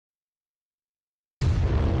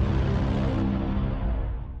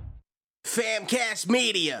Famcast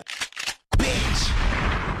Media. Bitch.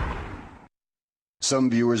 Some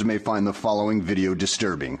viewers may find the following video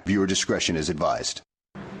disturbing. Viewer discretion is advised.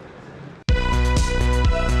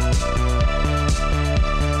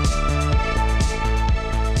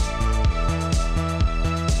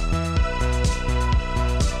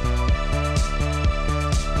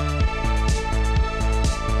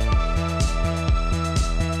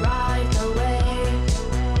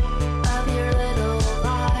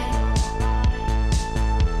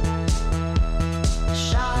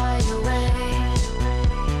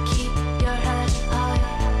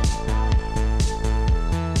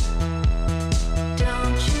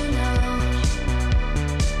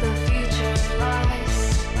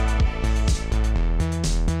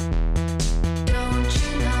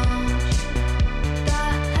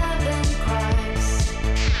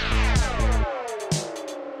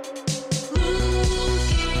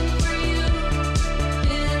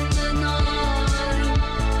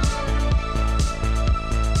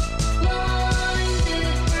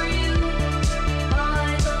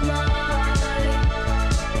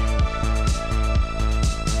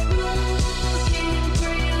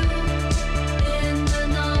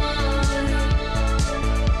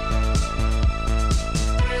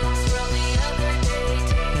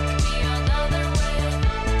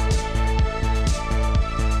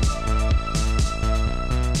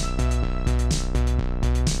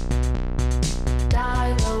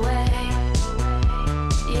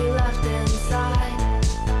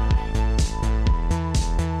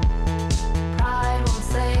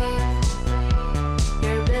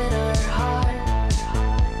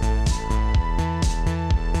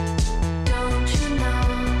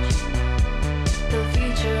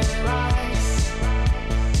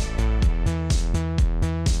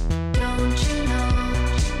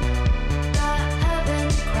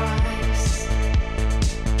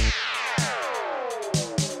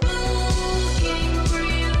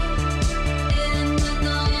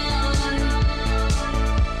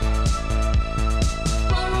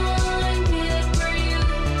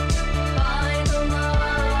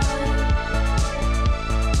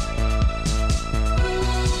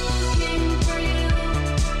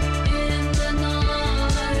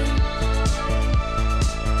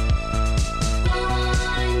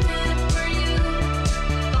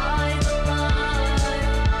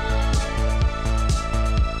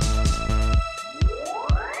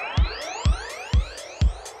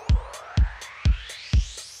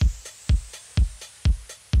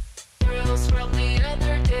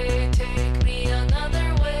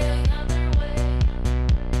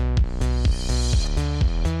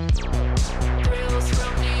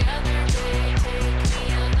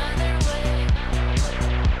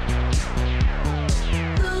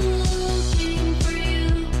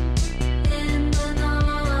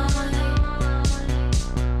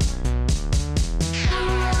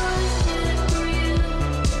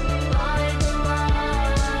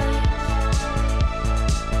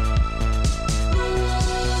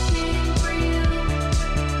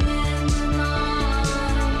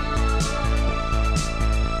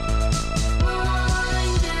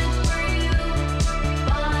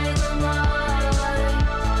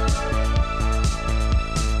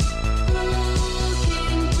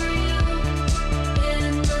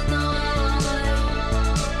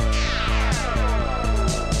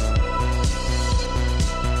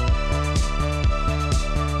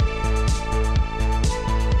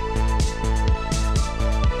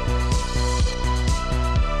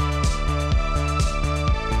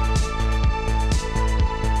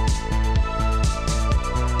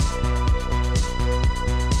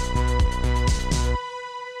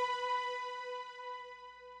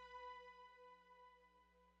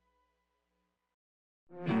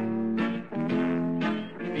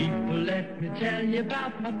 Tell you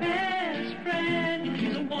about my best friend.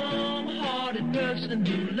 He's a warm-hearted person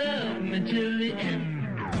who loved me till the end.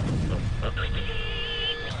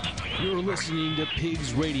 You're listening to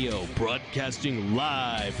Pigs Radio, broadcasting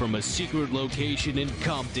live from a secret location in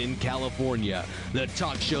Compton, California. The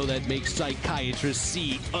talk show that makes psychiatrists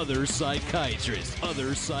see other psychiatrists,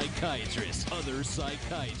 other psychiatrists, other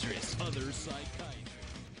psychiatrists, other psychiatrists.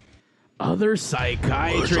 Other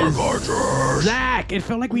psychiatrists. Zach, it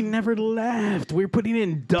felt like we never left. We're putting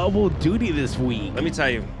in double duty this week. Let me tell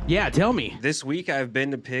you. Yeah, tell me. This week I've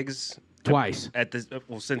been to Pigs twice.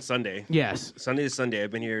 Since Sunday. Yes. Sunday to Sunday.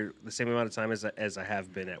 I've been here the same amount of time as I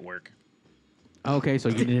have been at work. Okay, so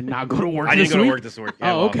you did not go to work I this week? didn't go to work this week.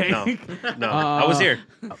 Yeah, okay. No, I was here.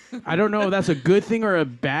 I don't know if that's a good thing or a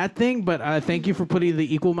bad thing, but thank you for putting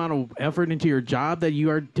the equal amount of effort into your job that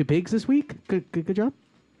you are to Pigs this week. Good job.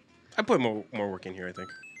 I put more work in here, I think.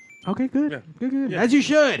 Okay, good. Yeah. Good. Yeah. As you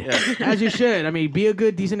should. Yeah. As you should. I mean, be a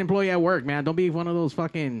good, decent employee at work, man. Don't be one of those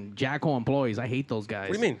fucking jackhole employees. I hate those guys.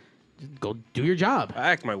 What do you mean? Just go do your job.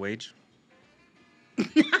 I act my wage.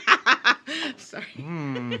 Sorry.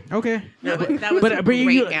 Okay. That was but- a but you-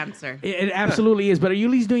 great answer. It absolutely is. But are you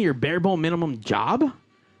at least doing your bare bone minimum job?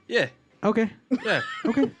 Yeah. Okay. Yeah.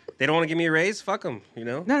 Okay. They don't want to give me a raise? Fuck them, you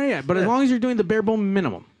know? No, yeah. But as Yeah. long as you're doing the bare bone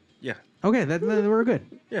minimum. Yeah. Okay, that we're good.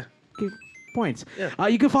 Yeah. Okay, points. Yeah.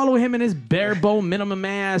 You can follow him in his bare bone minimum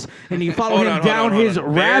ass, and you can follow Hold him on, hold down on, hold his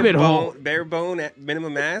on. rabbit hole. Bare bone at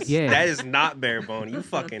minimum ass? Yeah. That is not bare bone. You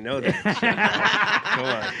fucking know that. shit, Come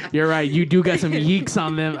on. You're right. You do got some yeeks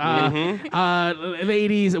on them.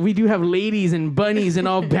 Ladies, we do have ladies and bunnies and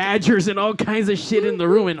all badgers and all kinds of shit in the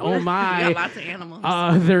room. And oh We got my, lots of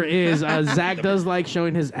animals. there is. Zach does like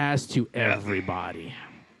showing his ass to everybody.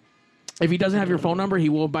 If he doesn't have your phone number, he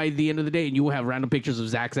will by the end of the day, and you will have random pictures of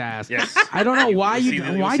Zach's ass. Yes. I don't know why You'll you. see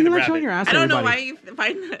the- you'll Why see do you the like showing rabbit. your ass? I to don't know everybody?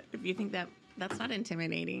 why if you think that's not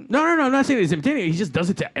intimidating. No. I'm not saying it's intimidating. He just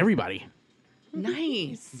does it to everybody.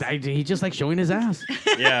 Nice. He just likes showing his ass.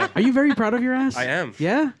 Yeah. Are you very proud of your ass? I am.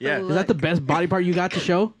 Yeah? Yeah. Is that the best body part you got to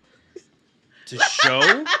show? To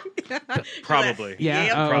show? Probably. Yeah.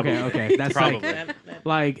 Yep. Oh, Probably. okay. That's Probably.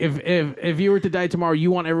 like if you were to die tomorrow, you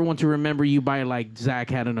want everyone to remember you by like Zach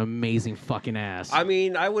had an amazing fucking ass. I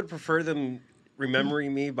mean, I would prefer them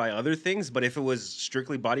remembering me by other things, but if it was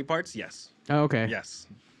strictly body parts, yes. Oh, okay. Yes.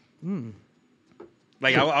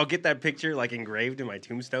 Like, I'll get that picture, like, engraved in my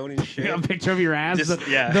tombstone and shit. A picture of your ass. Just,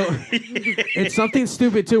 yeah. It's something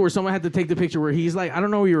stupid too, where someone had to take the picture where he's like, I don't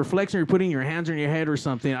know, you're flexing, you're putting your hands on your head or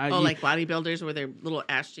something. Like bodybuilders where their little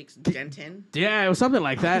ass cheeks dent in. yeah, it was something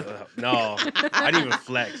like that. No, I didn't even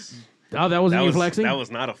flex. Oh, that wasn't That you was flexing. That was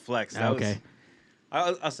not a flex. That Okay.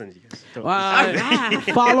 I'll send you guys. Don't-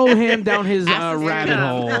 Follow him down his Ask rabbit him.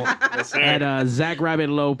 hole Yes, sir. at Zach Rabbit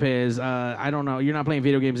Lopez. I don't know. You're not playing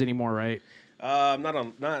video games anymore, right? not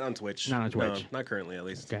on Twitch. Not on Twitch. No, not currently, at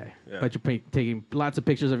least. Okay. Yeah. But you're taking lots of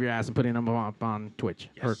pictures of your ass and putting them up on Twitch.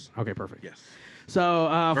 Yes. Okay, perfect. Yes. So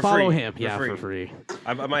For follow free. him. For Yeah, free. for free.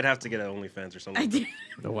 I might have to get an OnlyFans or I something. did.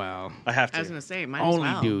 Wow. I have to. I was gonna say, might as Only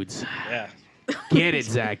well. dudes. Yeah. Get it,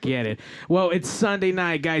 Zach. Get it. Well, it's Sunday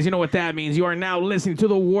night, guys. You know what that means. You are now listening to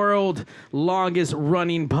the world longest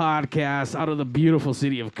running podcast out of the beautiful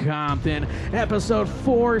city of Compton. Episode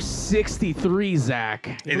 463, Zach.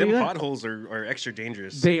 Hey, You them believe that? potholes are extra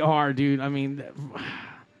dangerous. They are, dude. I mean,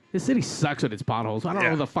 this city sucks with its potholes. I don't know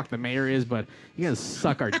Yeah. who the fuck the mayor is, but you guys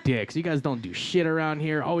suck our dicks. You guys don't do shit around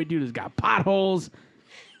here. All we do is got potholes,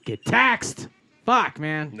 get taxed. Fuck,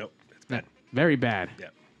 man. Nope. It's bad. Very bad. Yeah.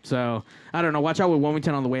 So I don't know. Watch out with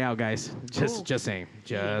Wilmington on the way out, guys. Just saying.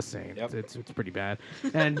 Just saying. Yep. It's pretty bad.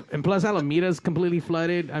 And plus Alameda's completely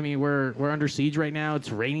flooded. I mean, we're under siege right now. It's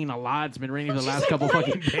raining a lot. It's been raining the last couple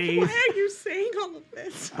fucking days. Why are you saying all of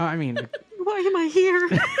this? I mean, Why am I here?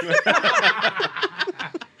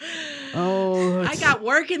 I it's- got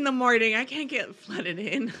work in the morning. I can't get flooded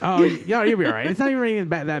in. Oh, yeah, you'll be all right. It's not even raining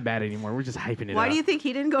that bad anymore. We're just hyping it Why up. do you think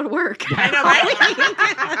he didn't go to work? I know,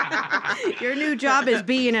 right? Your new job is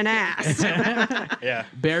being an ass. Yeah.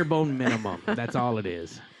 Bare bone minimum. That's all it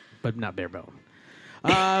is, but not bare bone.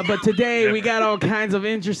 But today we got all kinds of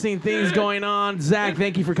interesting things going on. Zach,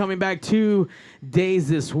 thank you for coming back 2 days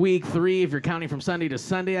this week. 3 if you're counting from Sunday to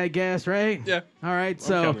Sunday, I guess, right? Yeah. All right.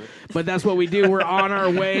 So, counting it. but that's what we do. We're on our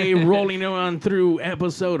way, rolling on through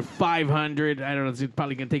episode 500. I don't know. It's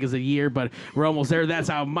probably going to take us a year, but we're almost there. That's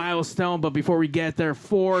our milestone. But before we get there,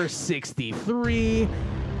 463.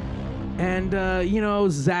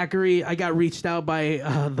 And, Zachary, I got reached out by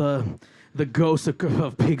the ghost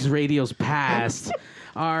of Pigs Radio's past.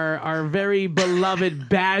 Our very beloved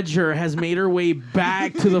Badger has made her way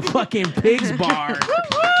back to the fucking Pigs Bar.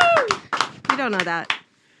 You don't know that.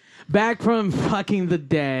 Back from fucking the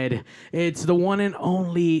dead. It's the one and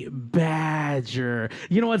only Badger.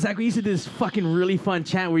 You know what, Zach? We used to do this fucking really fun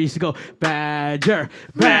chant where we used to go, Badger,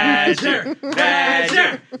 Badger,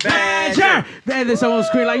 Badger, Badger. Then there's someone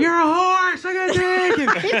scream like, you're a horse, I got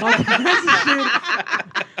dick. And all kinds of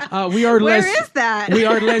shit. We are Where less. is that? We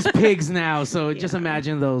are less pigs now, so just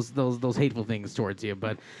imagine those hateful things towards you.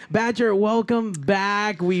 But Badger, welcome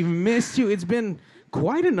back. We've missed you. It's been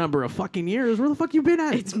quite a number of fucking years. Where the fuck you been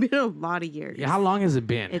at? It's been a lot of years. Yeah, how long has it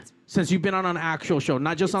been? It's- since you've been on an actual show,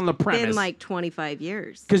 not just on the premise. Been like 25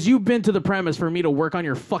 years. Because you've been to the premise for me to work on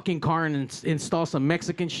your fucking car and install some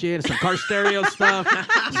Mexican shit, some car stereo stuff.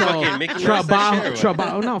 So, Fucking Mickey Mouse that shit or what?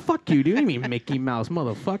 oh, no, fuck you, dude. You mean Mickey Mouse,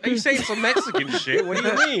 motherfucker. Are you saying some Mexican shit? What do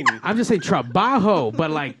you mean? I'm just saying trabajo, but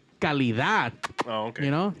like calidad, Oh, okay.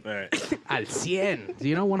 you know? All right. Al 100,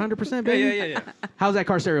 you know, 100%, Yeah, baby. yeah. How's that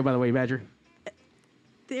car stereo, by the way, Badger?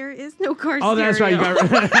 There is no car Oh, that's right. You stereo.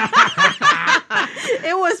 got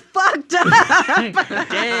It was fucked up.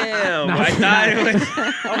 Damn. I thought it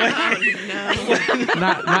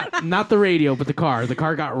was. not the radio, but the car. The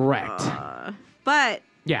car got wrecked. But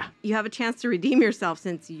Yeah. you have a chance to redeem yourself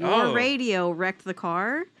since your Oh. radio wrecked the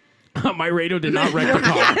car. My radio did not wreck the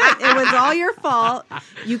car. It was all your fault.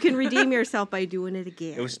 You can redeem yourself by doing it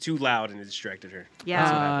again. It was too loud and it distracted her.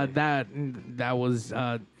 Yeah. That was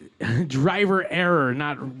driver error,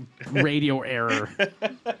 not radio error.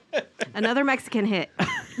 Another Mexican hit.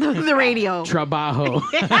 The radio. Trabajo.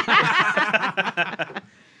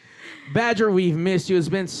 Badger, we've missed you. It's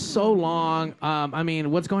been so long. I mean,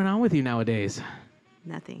 what's going on with you nowadays?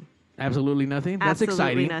 Nothing. Absolutely nothing. That's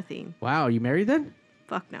Absolutely exciting. nothing. Wow, you married then?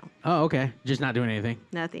 Fuck no. Oh, okay. Just not doing anything.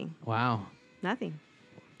 Nothing. Wow. Nothing.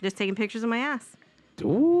 Just taking pictures of my ass.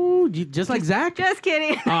 Ooh, just like Zach. Just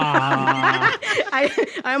kidding. Aw.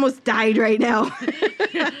 I almost died right now.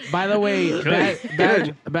 By the way,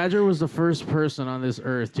 Badger was the first person on this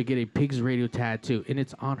earth to get a Pigs Radio tattoo, and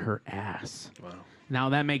it's on her ass. Wow. Now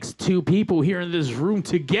that makes two people here in this room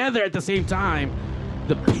together at the same time.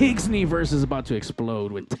 The Pigsneyverse is about to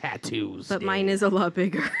explode with tattoos. But mine is a lot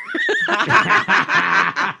bigger.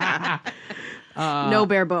 No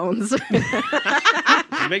bare bones.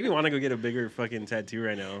 You make me want to go get a bigger fucking tattoo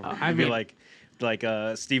right now. I Maybe mean- like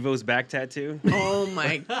Steve-O's back tattoo. Oh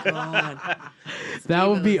my god. That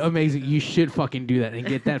would be amazing. You should fucking do that and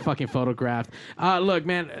get that fucking photographed. Look,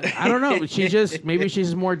 man, I don't know. Maybe she's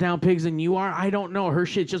just more down pigs than you are. I don't know. Her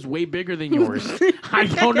shit's just way bigger than yours. I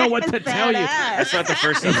don't know what to tell you. That's not the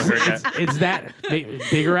first time I've heard that. It's that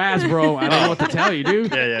bigger ass, bro. I don't know what to tell you,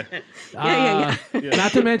 dude. Yeah.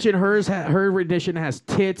 Not to mention her edition has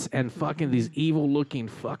tits and fucking these evil looking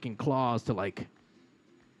fucking claws to like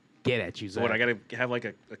get at you. Zach. What, I gotta have like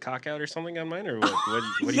a cock out or something on mine, or what? What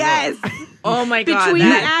do you Yes. want? Oh my god. Between the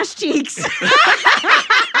that- ass cheeks.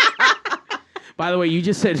 By the way, you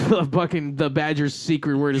just said fucking the Badger's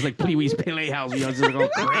secret word is like Pee Wee's Playhouse. You know, just go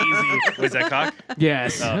crazy. Was that cock?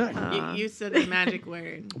 Yes. you said the magic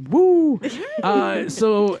word. Woo.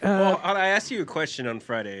 Well, I asked you a question on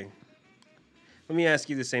Friday. Let me ask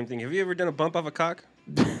you the same thing. Have you ever done a bump off a cock?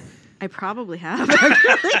 I probably have.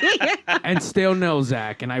 And still no,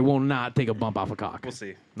 Zach, and I will not take a bump off a cock. We'll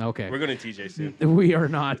see. Okay. We're going to TJ soon. We are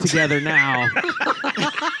not together now.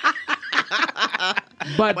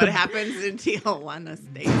 But What happens in Tijuana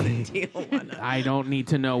stays in Tijuana. I don't need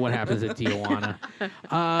to know what happens at Tijuana.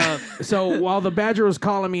 So while the Badger was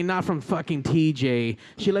calling me, not from fucking TJ,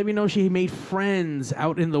 she let me know she made friends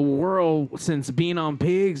out in the world since being on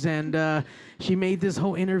Pigs, and she made this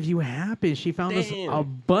whole interview happen. She found us a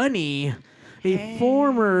bunny, a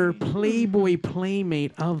former Playboy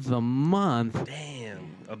Playmate of the month. Damn.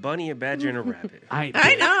 A bunny, a badger, and a rabbit.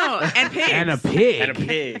 I know. And pigs. And a pig. And a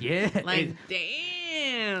pig. Yeah. Like, damn.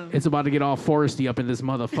 It's about to get all foresty up in this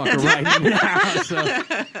motherfucker right now. So,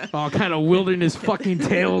 all kind of wilderness fucking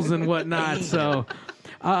tales and whatnot. So,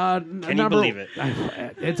 Can you believe it?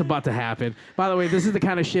 It's about to happen. By the way, this is the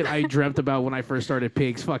kind of shit I dreamt about when I first started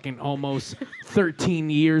Pigs fucking almost 13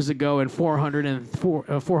 years ago and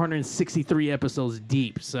 463 episodes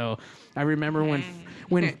deep. So, I remember when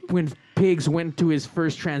Pigs went to his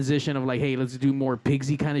first transition of like, hey, let's do more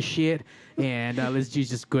pigsy kind of shit, and let's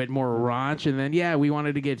just get more raunch, and then we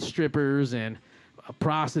wanted to get strippers and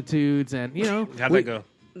prostitutes, and How'd that go?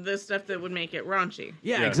 The stuff that would make it raunchy.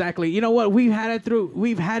 Yeah, Yeah. exactly. You know what? We've had it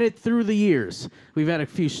through the years. We've had a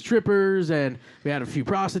few strippers and we had a few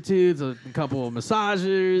prostitutes, a couple of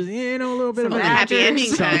massagers, a little bit Some of happy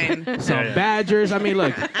everything. ending kind. Some Yeah. badgers. I mean,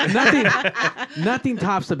 look, nothing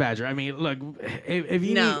tops the badger. I mean, look, if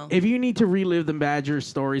you need to relive the badger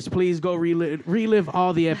stories, please go relive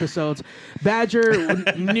all the episodes. Badger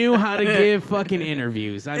knew how to give fucking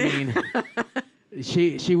interviews. I mean,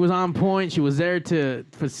 she was on point. She was there to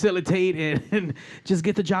facilitate and just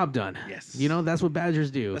get the job done. Yes. That's what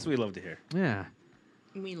badgers do. That's what we love to hear. Yeah.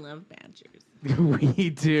 We love badgers. We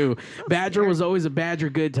do. Badger was always a badger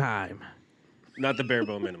good time. Not the bare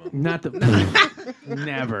bone minimum. Not the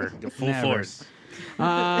never. The full never. force.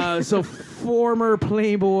 So former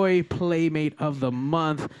Playboy Playmate of the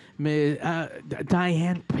month,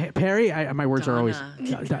 Diane Perry. My words are always.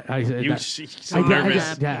 She's so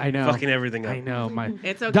nervous. I know. Fucking everything up. I know.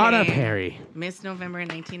 It's okay. Donna Perry. Miss November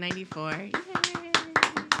 1994. Yay.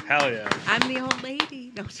 Hell yeah. I'm the old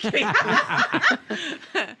lady. No, just kidding.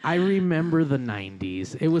 I remember the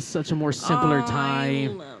 90s. It was such a more simpler I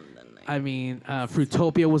time. love the night. I mean,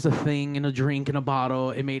 Fruitopia was a thing in a drink in a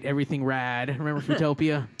bottle. It made everything rad. Remember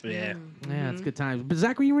Fruitopia? Yeah. Yeah, it's good times. But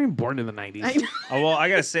Zach, were you even born in the 90s? I know. Oh, well, I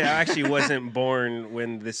gotta say, I actually wasn't born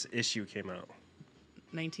when this issue came out.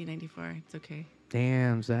 1994. It's okay.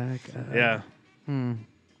 Damn, Zach. Yeah. I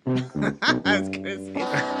was gonna say.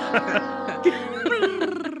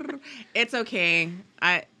 It's okay.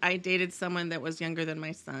 I dated someone that was younger than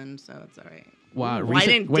my son, so it's all right. Wow. Well, I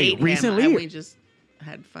didn't date him. Recently? We just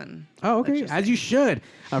had fun. Oh, Let's okay. just As say. you should.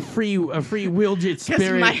 A free wheeljet Because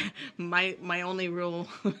spirit. my only rule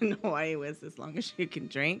in Hawaii was as long as you can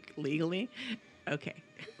drink legally, okay.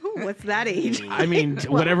 Ooh, what's that age? I mean,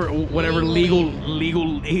 whatever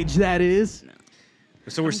legal age that is.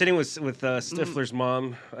 So we're sitting with Stifler's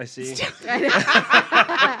mom, I see.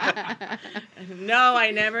 No, I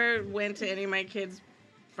never went to any of my kids'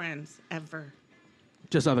 friends ever.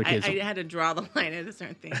 Just other kids. I had to draw the line at a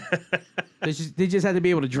certain thing. They just had to be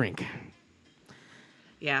able to drink.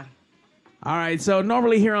 Yeah. All right, so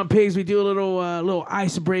normally here on Pigs we do a little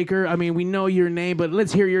icebreaker. I mean, we know your name, but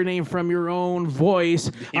let's hear your name from your own voice.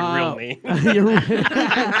 Your real name.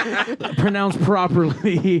 Pronounced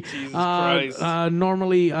properly. Jesus Christ.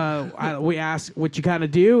 Normally, we ask what you kind of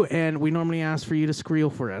do, and we normally ask for you to squeal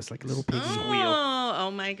for us, like a little piggy. Oh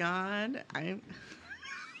my God.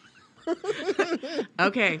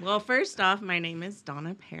 Okay, well, first off, my name is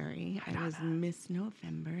Donna Perry. I was Miss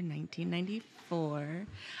November 1994.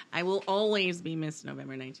 I will always be Miss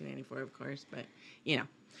November 1994, of course, but, you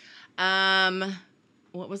know.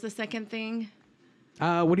 What was the second thing?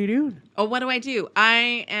 What do you do? Oh, what do I do?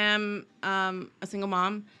 I am a single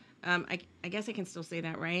mom. I guess I can still say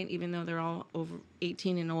that, right? Even though they're all over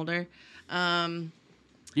 18 and older.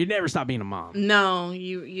 You never stop being a mom. No,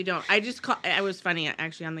 you don't. I was funny,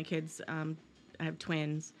 actually, on the kids. I have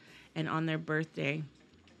twins, and on their birthday,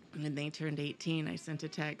 when they turned 18, I sent a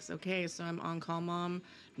text, okay, so I'm on-call mom,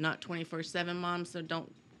 not 24/7 mom, so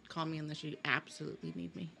don't call me unless you absolutely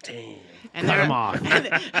need me. Damn. And Cut 'em off.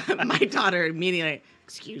 my daughter immediately,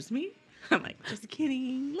 excuse me? I'm like, just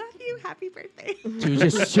kidding. Love you. Happy birthday.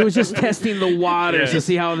 She was just testing the waters Yeah. to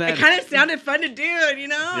see how It that. kind of sounded fun to do, you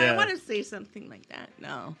know? Yeah. I want to say something like that.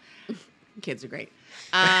 No. Kids are great.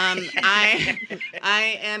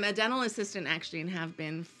 I am a dental assistant, actually, and have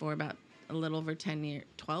been for about a little over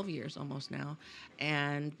 12 years almost now.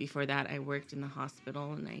 And before that, I worked in the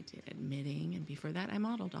hospital, and I did admitting. And before that, I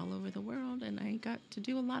modeled all over the world, and I got to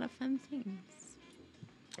do a lot of fun things.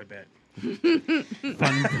 I bet.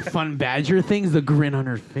 fun badger things, the grin on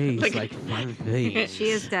her face, like fun things. She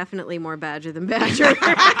is definitely more Badger than Badger.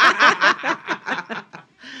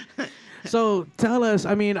 So tell us.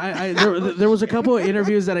 I mean, there was a couple of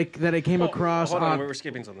interviews that I came across. Hold on, we're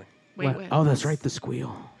skipping something. Wait, What? what? Oh, that's right, the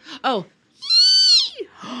squeal. Oh.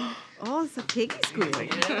 Oh, it's a piggy squeal. Was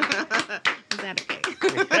that okay?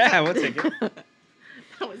 Yeah, we'll take it.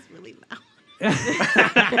 That was really loud.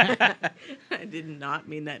 I did not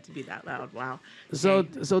mean that to be that loud. Wow. So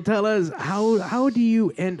tell us, how do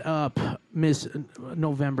you end up Miss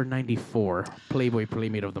November '94 Playboy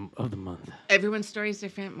Playmate of the month? Everyone's story is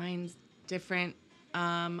different. Mine's different.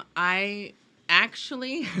 I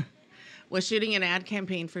actually was shooting an ad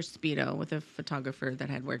campaign for Speedo with a photographer that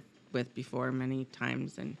I had worked with before many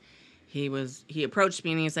times, and he approached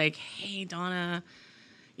me and he's like, "Hey, Donna,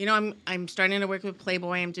 you know, I'm starting to work with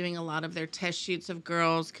Playboy. I'm doing a lot of their test shoots of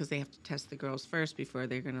girls because they have to test the girls first before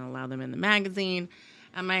they're going to allow them in the magazine."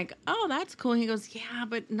 I'm like, "Oh, that's cool." He goes, "Yeah,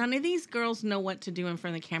 but none of these girls know what to do in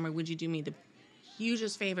front of the camera. Would you do me the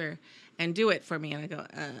hugest favor and do it for me?" And I go,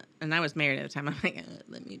 and I was married at the time. I'm like,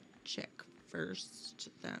 "Let me check first.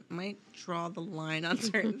 That might draw the line on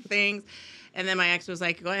certain things." And then my ex was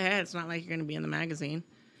like, "Go ahead. It's not like you're going to be in the magazine.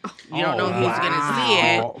 You don't know who's going to see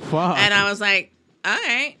it." Fuck. And I was like, all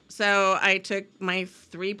right. So I took my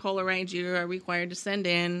 3 Polaroids you are required to send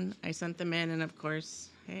in. I sent them in, and of course,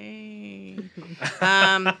 hey.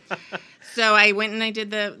 So I went and I did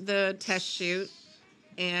the test shoot,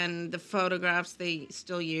 and the photographs they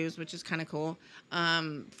still use, which is kind of cool,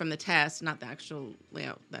 from the test, not the actual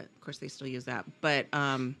layout. That, of course, they still use that. But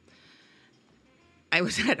I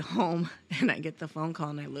was at home, and I get the phone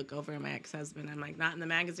call, and I look over at my ex-husband. I'm like, "Not in the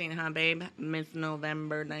magazine, huh, babe? Miss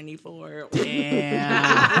November 94. Wow.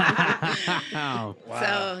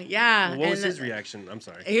 So, yeah. What was and his reaction? I'm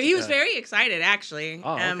sorry. He was very excited, actually.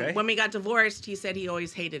 Oh, okay. When we got divorced, he said he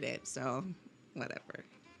always hated it. So, whatever.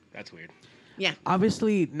 That's weird. Yeah.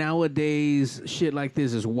 Obviously, nowadays, shit like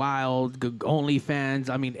this is wild. OnlyFans.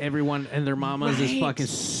 I mean, everyone and their mamas is Right. fucking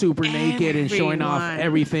super naked and showing off Everyone.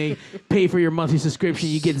 everything. Pay for your monthly subscription.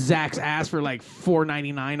 You get Zach's ass for like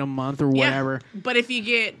 $4.99 a month or whatever. Yeah. But if you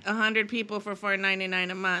get 100 people for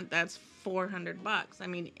 $4.99 a month, that's $400. I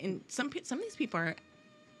mean, and some of these people are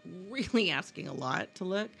really asking a lot to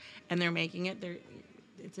look, and they're making it.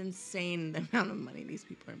 it's insane the amount of money these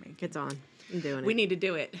people are making. It's on. I'm doing it. We need to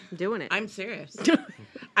do it. I'm doing it. I'm serious.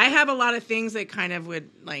 I have a lot of things that kind of would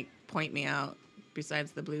like point me out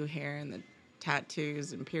besides the blue hair and the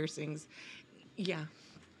tattoos and piercings. Yeah.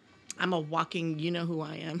 I'm a walking, you know who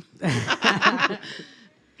I am.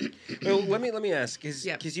 Well, let me ask, because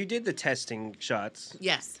Yep. you did the testing shots,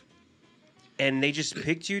 Yes. and they just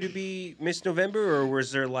picked you to be Miss November, or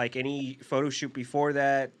was there like any photo shoot before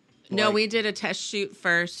that? No, Like- we did a test shoot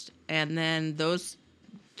first, and then those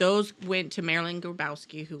went to Marilyn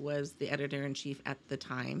Grabowski, who was the editor-in-chief at the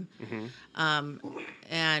time.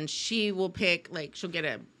 And she will pick, like, she'll get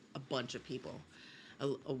a bunch of people,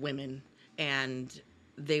 a women, and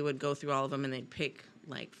they would go through all of them, and they'd pick,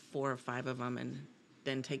 like, 4 or 5 of them, and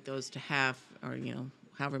then take those to half, or, you know,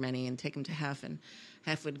 however many, and take them to half, and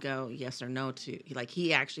half would go yes or no to, like,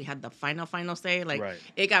 he actually had the final say. Like, Right.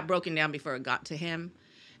 it got broken down before it got to him,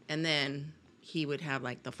 and then he would have,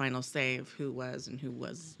 like, the final say of who was and who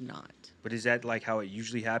was not. But is that like how it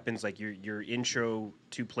usually happens? Like your intro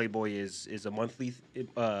to Playboy is a monthly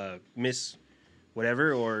Miss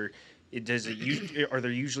whatever, or are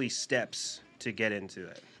there usually steps to get into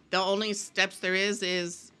it? The only steps there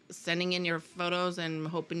is sending in your photos and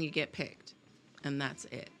hoping you get picked, and that's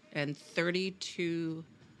it. And 32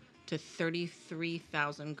 to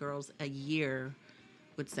 33,000 girls a year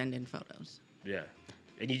would send in photos. Yeah,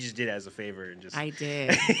 and you just did it as a favor and just. I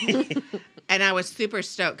did. And I was super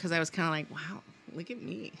stoked because I was kind of like, wow, look at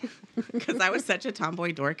me. Because I was such a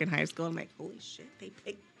tomboy dork in high school. I'm like, holy shit, they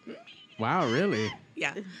picked me. Wow, really?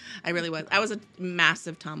 Yeah, I really was. I was a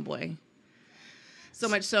massive tomboy. So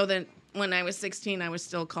much so that when I was 16, I was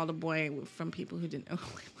still called a boy from people who didn't know who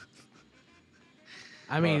I was.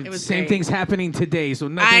 I mean, It was same great. thing's happening today, so I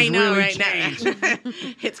nothing's know, really right changed. now.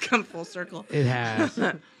 It's come full circle. It has.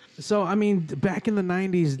 So, I mean, back in the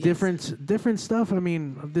 90s, different stuff. I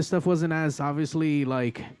mean, this stuff wasn't as obviously,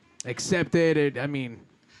 like, accepted. I mean,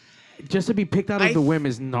 just to be picked out of the whim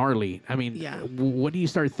is gnarly. I mean, Yeah. what do you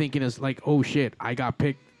start thinking is like, oh, shit, I got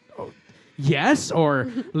picked? Oh, yes?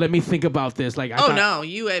 Or let me think about this. Like, I Oh, thought- no.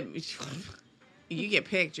 You get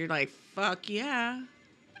picked. You're like, fuck yeah.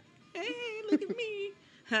 Hey, look at me.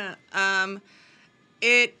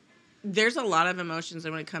 There's a lot of emotions,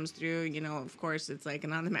 and when it comes through, you know, of course, it's like,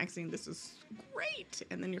 and on the magazine, this is great.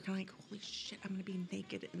 And then you're kind of like, holy shit, I'm going to be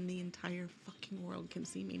naked, and the entire fucking world can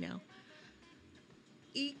see me now.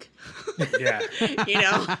 Eek. Yeah, You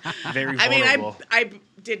know? very I mean, vulnerable. I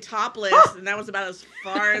did topless, and that was about as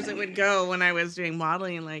far as it would go when I was doing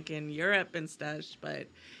modeling, like in Europe and stuff. But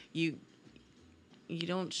you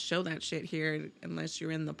don't show that shit here unless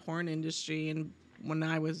you're in the porn industry. And when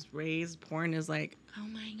I was raised, porn is like, oh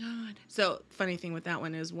my god. So funny thing with that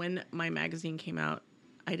one is when my magazine came out,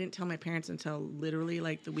 I didn't tell my parents until literally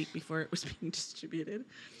like the week before it was being distributed.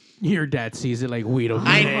 Your dad sees it like we don't.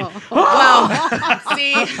 I get it. well,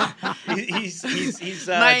 see. He's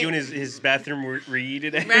My- doing his bathroom read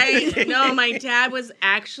today. Right? No, my dad was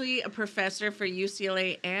actually a professor for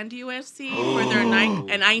UCLA and USC for their night,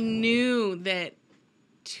 and I knew that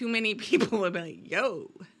too many people would be like,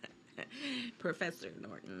 "Yo, Professor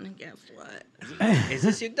Norton, guess what?" Is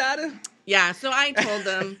this your daughter? Yeah, so I told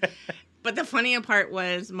them. But the funny part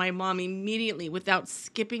was my mom immediately, without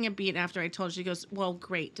skipping a beat after I told her, she goes, "Well,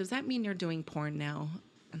 great. Does that mean you're doing porn now?"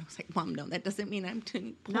 And I was like, "Mom, no, that doesn't mean I'm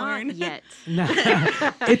doing porn." Not yet.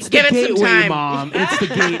 It's the Give it some gateway, time. Mom. It's the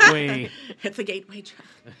gateway. It's a gateway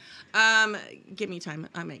drug. Give me time.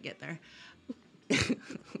 I might get there.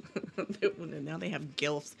 Now they have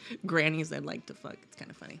gilfs, grannies that like to fuck. It's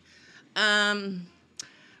kind of funny.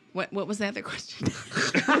 What was the other question?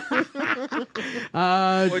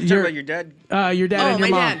 Well, you're talking about your dad. Your dad and your my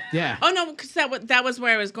mom. dad. Yeah. Oh no, because that was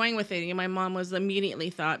where I was going with it. You know, my mom was immediately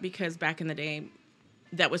thought, because back in the day,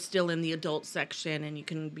 that was still in the adult section, and you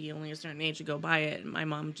can be only a certain age to go buy it. And my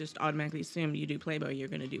mom just automatically assumed you do Playboy, you're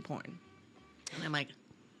going to do porn. And I'm like,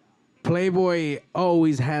 Playboy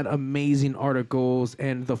always had amazing articles,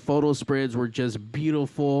 and the photo spreads were just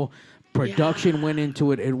beautiful. Production went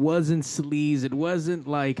into it. It wasn't sleaze. It wasn't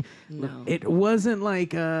like. No. It wasn't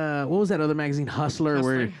like. What was that other magazine, Hustler,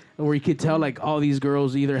 where you could tell like all these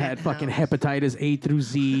girls either had fucking hepatitis A through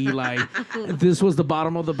Z. Like this was the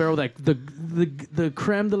bottom of the barrel. Like the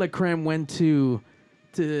creme de la creme went to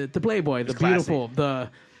Playboy. The beautiful the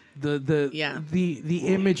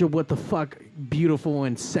image of what the fuck beautiful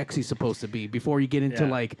and sexy supposed to be before you get into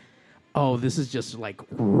like, oh, this is just like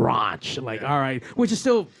raunch. Like, all right, which is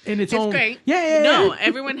still in its own. it's great. Yeah. No,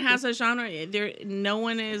 everyone has a genre. No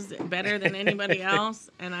one is better than anybody else,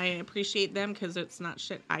 and I appreciate them because it's not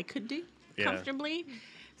shit I could do comfortably.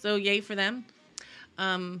 So yay for them.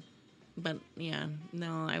 But yeah,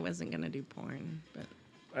 no, I wasn't gonna do porn. But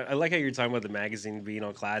I like how you're talking about the magazine being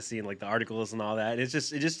all classy and like the articles and all that. It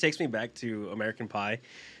just takes me back to American Pie,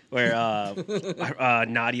 where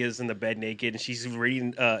Nadia's in the bed naked and she's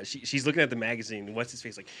reading. She's looking at the magazine. And what's his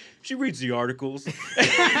face? Like she reads the articles.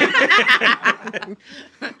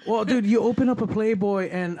 Well, dude, you open up a Playboy,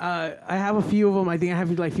 and I have a few of them. I think I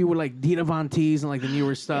have like few with like Dina Von Teese and like the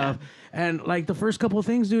newer stuff. And like the first couple of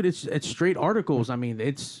things, dude, it's straight articles. I mean,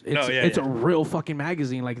 it's a real fucking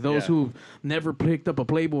magazine. Like those who've never picked up a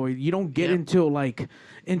Playboy, you don't get into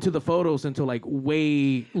the photos until like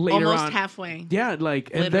way later almost on. halfway. Yeah,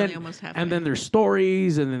 like Literally almost halfway. and then there's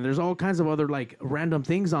stories, and then there's all kinds of other like random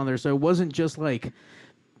things on there. So it wasn't just like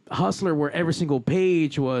Hustler where every single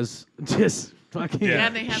page was just fucking they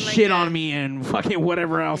had like shit on me and fucking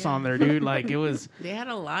whatever else on there, dude. Like it was. They had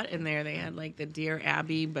a lot in there. They had like the Dear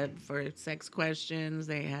Abby, but for sex questions.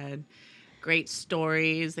 They had great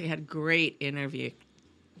stories. They had great interviews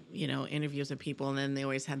of people, and then they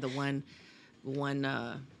always had the one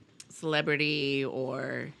celebrity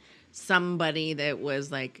or somebody that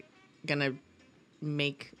was like gonna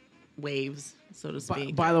make waves, so to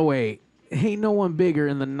speak. By the way, ain't no one bigger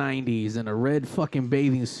in the 90s in a red fucking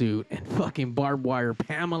bathing suit and fucking barbed wire.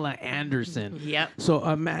 Pamela Anderson. Yep. So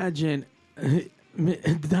imagine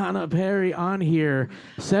Donna Perry on here,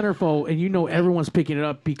 centerfold, and you know everyone's picking it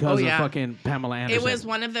up because of fucking Pamela Anderson. It was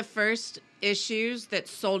one of the first issues that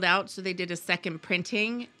sold out, so they did a second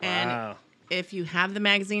printing. And if you have the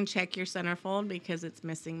magazine, check your centerfold because it's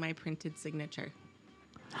missing my printed signature.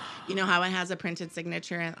 You know how it has a printed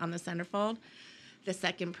signature on the centerfold? The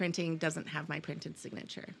second printing doesn't have my printed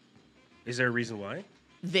signature. Is there a reason why?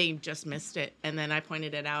 They just missed it. And then I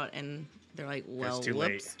pointed it out, and they're like, well,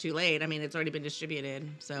 whoops, too late. I mean, it's already been distributed.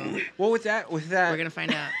 So well, with that, we're going to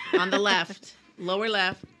find out. On the left, lower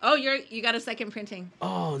left. Oh, you got a second printing.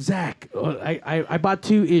 Oh, Zach. I bought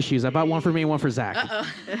 2 issues. I bought one for me and one for Zach. All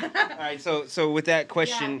right, so with that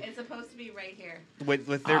question. Yeah, it's supposed to be right here. With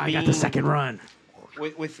there being, I got the second run.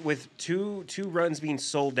 With two runs being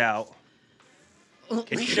sold out.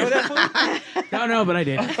 Can you show that for me? No, but I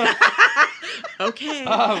did. Okay.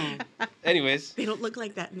 Anyways. They don't look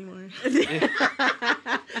like that anymore.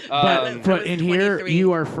 But in here,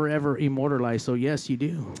 you are forever immortalized, so yes, you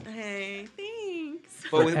do. Hey, thanks.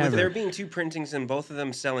 But with there being 2 printings and both of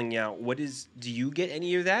them selling out, do you get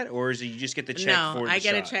any of that, or is it you just get the check for the shot? No, I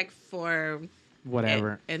get a check for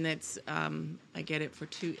whatever. And it's, I get it for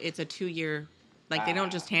it's a 2-year, like they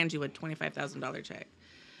don't just hand you a $25,000 check.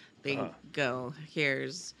 They go,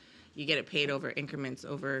 you get it paid over increments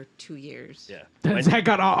over 2 years. Yeah. Zach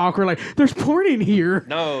got all awkward, like, there's porn in here.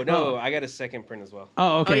 No, I got a second print as well.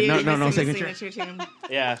 Oh, okay. No signature too.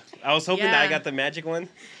 Yeah. I was hoping that I got the magic one.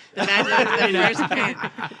 The first print.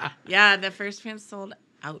 Yeah, the first print sold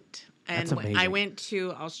out. And That's amazing. I went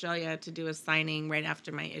to Australia to do a signing right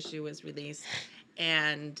after my issue was released.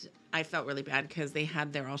 And I felt really bad because they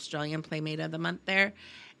had their Australian Playmate of the Month there.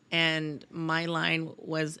 And my line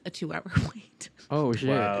was a 2-hour wait. Oh, shit.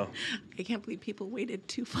 Wow. I can't believe people waited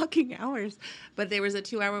 2 fucking hours. But there was a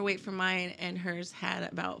 2-hour wait for mine, and hers had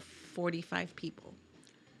about 45 people.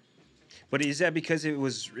 But is that because it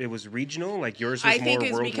was regional? Like yours was more worldwide? I think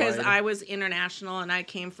it's because I was international, and I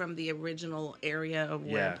came from the original area of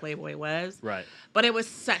where Playboy was. Right. But it was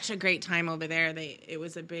such a great time over there. It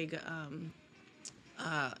was a big,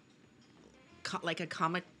 like a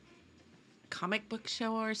comic book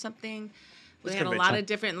show or something. We had a lot of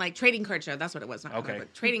different, like, trading card show. That's what it was. Not comic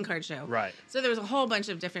book, trading card show. Right. So there was a whole bunch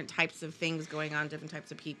of different types of things going on, different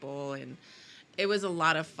types of people, and it was a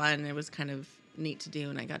lot of fun. It was kind of neat to do,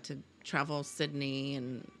 and I got to travel Sydney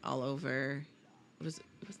and all over. It was a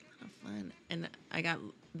lot of fun, and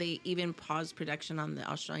they even paused production on the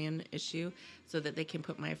Australian issue so that they can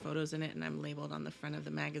put my photos in it, and I'm labeled on the front of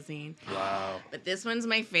the magazine. Wow. But this one's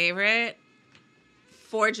my favorite.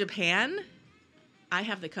 For Japan, I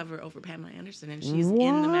have the cover over Pamela Anderson, and she's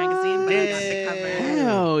in the magazine, but I got the cover.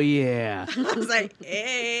 Hell yeah. I was like,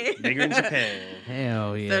 hey. Bigger in Japan.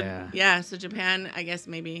 Hell yeah. So Japan, I guess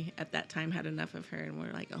maybe at that time had enough of her, and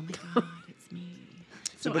we're like, oh my God, it's me.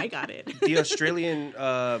 So I got it. The Australian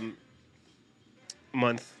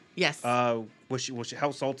month. Yes. Was she?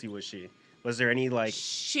 How salty was she? Was there any like?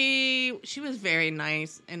 She was very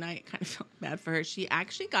nice, and I kind of felt bad for her. She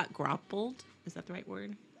actually got grappled. Is that the right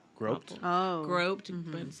word? Groped? Oh. Groped,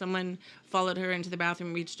 but someone followed her into the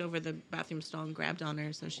bathroom, reached over the bathroom stall, and grabbed on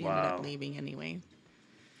her, so she ended up leaving anyway.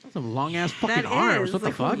 That's some long-ass fucking arms. What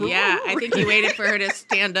the fuck? Yeah, I think he waited for her to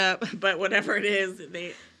stand up, but whatever it is,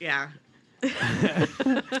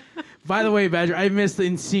 By the way, Badger, I missed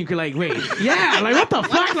the secret. Like, wait, yeah, like what the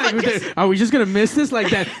fuck? Like, are we just gonna miss this like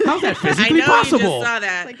that? How's that I physically know possible? you just saw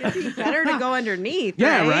that. Like, it'd be better to go underneath.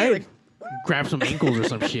 Yeah, right. Like, Grab some ankles or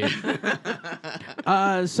some shit. So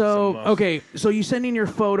Some muff. okay, so you send in your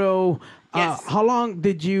photo. Yes. How long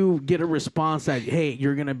did you get a response that hey,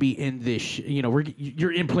 you're gonna be in this?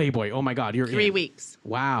 You're in Playboy. Oh my God, you're 3 in. weeks.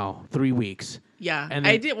 Wow, 3 weeks. Yeah, And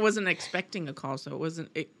I then- wasn't expecting a call, so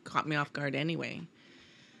it caught me off guard anyway.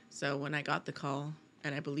 So when I got the call,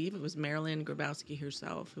 and I believe it was Marilyn Grabowski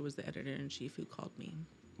herself, who was the editor-in-chief, who called me.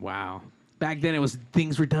 Wow. Back then,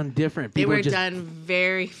 things were done different. They People were just, done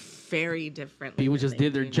very, very differently. People than just they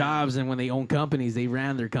did their do now. jobs, and when they owned companies, they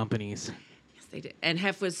ran their companies. Yes, they did. And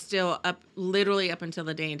Hef was still literally up until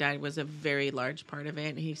the day he died, was a very large part of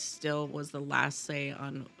it. He still was the last say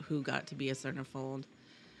on who got to be a centerfold.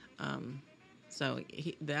 So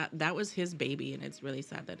that was his baby, and it's really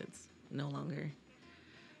sad that it's no longer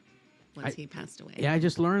once he passed away. Yeah, I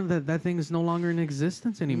just learned that thing is no longer in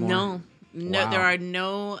existence anymore. No, Wow. there are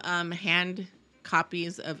no hand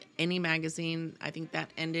copies of any magazine. I think that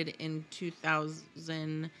ended in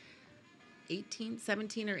 2018,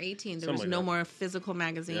 17 or 18. There was Something like no that. more physical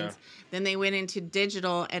magazines. Yeah. Then they went into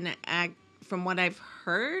digital, and from what I've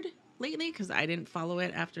heard lately, because I didn't follow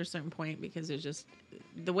it after a certain point, because it's just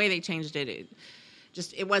the way they changed it.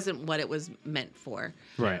 It wasn't what it was meant for.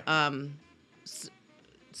 Right.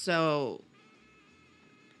 So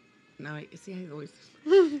now I see. I always.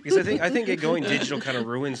 Because I think it going digital kind of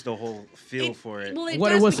ruins the whole feel for it. Well, it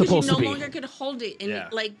What it does was because supposed you to no be. longer could hold it, and Yeah.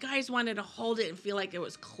 like guys wanted to hold it and feel like it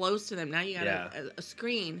was close to them. Now you got Yeah. a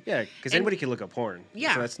screen. Yeah, because And- anybody can look up porn.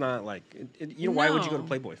 Yeah. So that's not like, why would you go to No.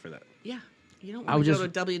 Playboy for that? Yeah. You don't I want would to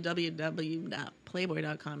go to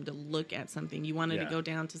www.playboy.com to look at something. You wanted Yeah. to go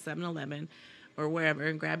down to 7-Eleven or wherever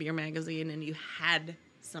and grab your magazine, and you had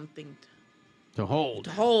something To hold.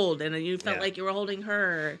 to hold, and then you felt Yeah. like you were holding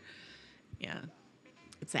her. Yeah,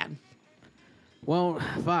 it's sad. Well,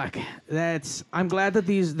 fuck. I'm glad that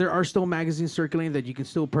there are still magazines circulating that you can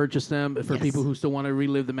still purchase them for Yes. people who still want to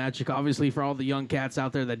relive the magic. Obviously, for all the young cats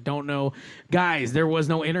out there that don't know, guys, there was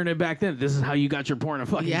no internet back then. This is how you got your porn to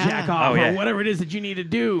fucking Yeah. jack off Oh, yeah. or whatever it is that you need to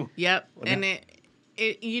do. Yep. And it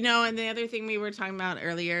and the other thing we were talking about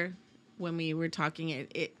earlier when we were talking,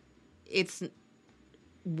 it's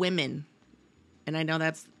women. And I know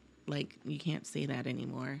that's like, you can't say that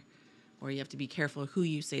anymore, or you have to be careful who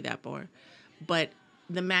you say that for. But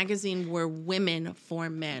the magazine were women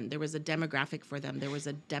for men. There was a demographic for them. There was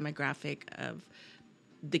a demographic of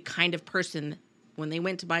the kind of person, when they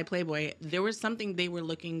went to buy Playboy, there was something they were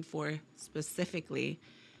looking for specifically.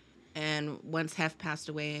 And once Hef passed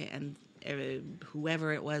away, and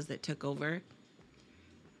whoever it was that took over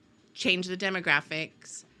changed the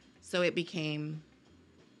demographics, so it became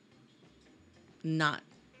not,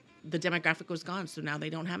 the demographic was gone. So now they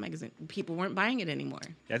don't have magazine. People weren't buying it anymore.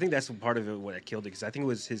 Yeah, I think that's part of it what killed it, because I think it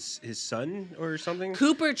was his son or something.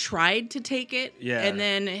 Cooper tried to take it, Yeah. and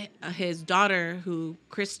then his daughter,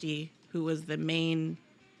 Christy, who was the main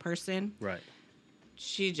person, Right.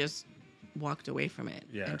 she just walked away from it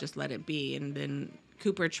Yeah. and just let it be. And then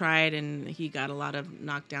Cooper tried, and he got a lot of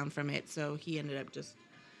knockdown from it. So he ended up just,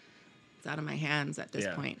 it's out of my hands at this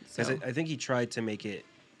point. So Because I think he tried to make it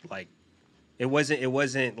like, it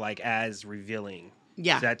wasn't like as revealing.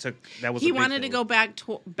 yeah, That was. he a big wanted to thing.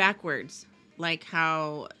 go backwards, like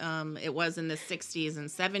how it was in the 60s and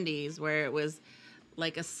 70s, where it was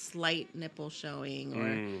like a slight nipple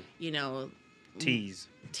showing, or tease.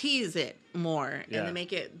 tease it more Yeah. and to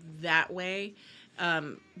make it that way.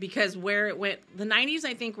 Because where it went, the 90s,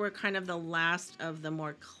 I think, were kind of the last of the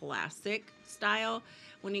more classic style.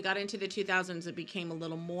 When you got into the 2000s, it became a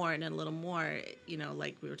little more and a little more,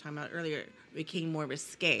 like we were talking about earlier, it became more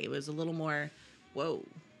risque. It was a little more, whoa,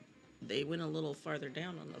 they went a little farther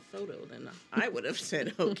down on the photo than I would have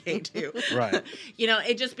said okay to. Right.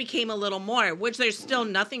 It just became a little more, which there's still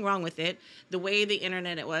nothing wrong with it. The way the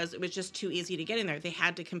internet it was just too easy to get in there. They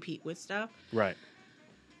had to compete with stuff. Right.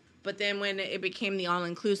 But then when it became the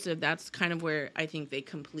all-inclusive, that's kind of where I think they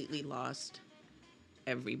completely lost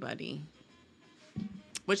everybody.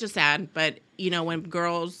 Which is sad, but, when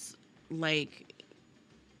girls like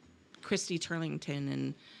Christy Turlington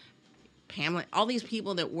and Pamela, all these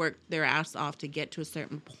people that worked their ass off to get to a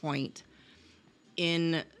certain point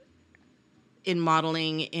in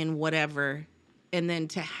modeling, in whatever, and then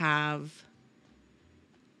to have,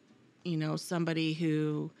 somebody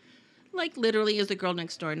who, like, literally is the girl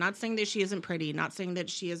next door. Not saying that she isn't pretty, not saying that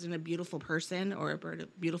she isn't a beautiful person or a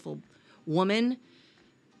beautiful woman.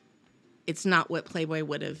 It's not what Playboy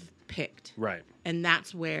would have picked. Right. And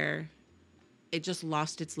that's where it just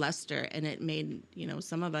lost its luster, and it made,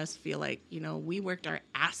 some of us feel like, we worked our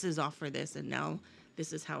asses off for this, and now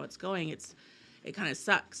this is how it's going. It kind of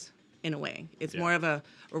sucks in a way. It's more of a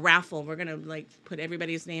raffle. We're going to like put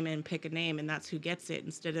everybody's name in, pick a name, and that's who gets it,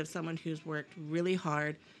 instead of someone who's worked really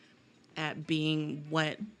hard at being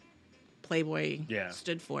what Playboy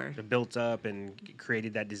stood for. It built up and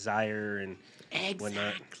created that desire and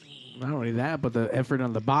whatnot. Not only that, but the effort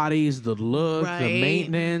on the bodies, the look, the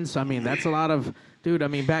maintenance. I mean, that's a lot of... Dude, I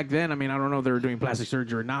mean, back then, I don't know if they were doing plastic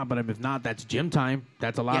surgery or not, but if not, that's gym time.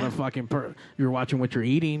 That's a lot of fucking... You're watching what you're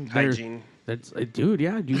eating. Hygiene. Dude,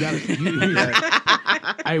 yeah. You got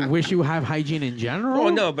I wish you have hygiene in general. Oh,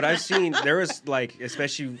 no, but I've seen... There was, like,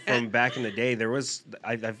 especially from back in the day, there's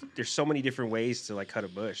so many different ways to, like, cut a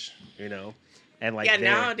bush, And, like,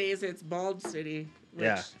 nowadays it's bald city.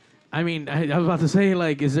 Yeah. I mean, I was about to say,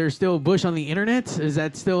 like, is there still Bush on the internet? Is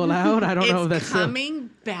that still allowed? I don't know if that's coming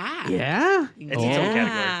back. Yeah? It's its own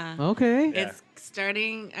category. Okay. Yeah.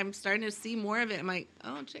 I'm starting to see more of it. I'm like,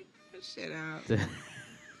 oh, check this shit out.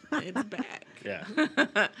 It's back. Yeah.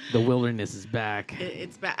 The wilderness is back.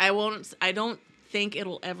 It's back. I don't think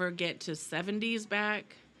it'll ever get to 70s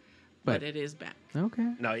back, but it is back.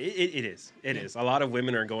 Okay. No, it is. It is. A lot of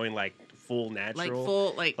women are going, like, full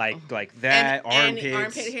natural. Like that, armpits. And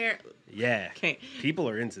armpit hair. Yeah. Okay. People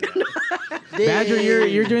are into that. Badger,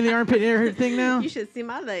 you're doing the armpit hair thing now? You should see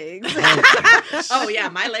my legs. Oh, yeah.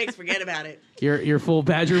 My legs, forget about it. You're full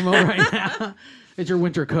Badger mode right now? It's your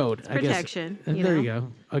winter coat, it's I guess. protection. There you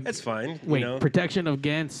go. That's fine. Wait, protection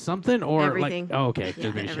against something or everything? like? Oh, okay. Yeah,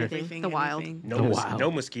 everything. The wild.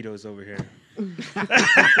 No mosquitoes over here.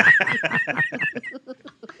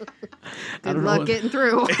 Good luck getting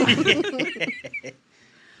through.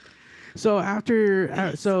 So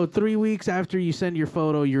after, 3 weeks after you send your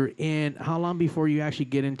photo, you're in. How long before you actually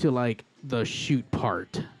get into like the shoot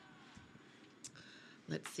part?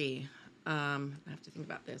 Let's see. I have to think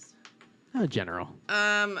about this. General.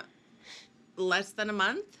 Less than a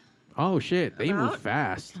month. Oh shit! They move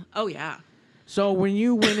fast. Oh yeah. So when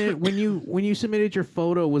you when you submitted your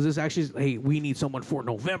photo, was this actually, hey, we need someone for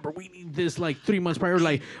November? We need this like 3 months prior,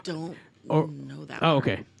 like don't know that. Oh,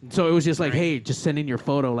 okay. So it was just like, hey, just send in your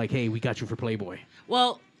photo, like, hey, we got you for Playboy.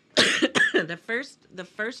 Well, the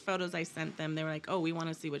first photos I sent them, they were like, oh, we want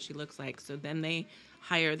to see what she looks like. So then they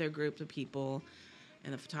hire their group of people,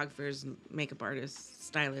 and the photographers, makeup artists,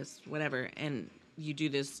 stylists, whatever, and you do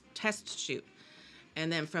this test shoot.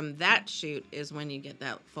 And then from that shoot is when you get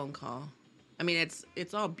that phone call. I mean,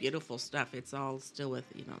 it's all beautiful stuff. It's all still with,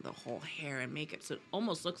 the whole hair and makeup. So it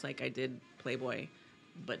almost looks like I did Playboy,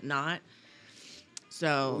 but not.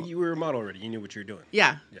 So you were a model already. You knew what you were doing.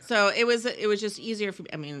 Yeah. So it was just easier for me.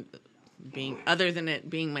 I mean, other than it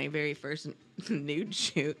being my very first nude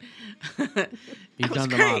shoot. You've done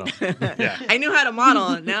the model. Yeah. I knew how to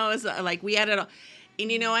model. Now it's like we had it all.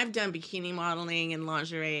 And, I've done bikini modeling and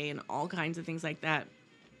lingerie and all kinds of things like that.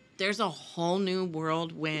 There's a whole new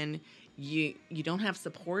world when you don't have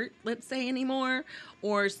support, let's say, anymore,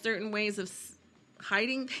 or certain ways of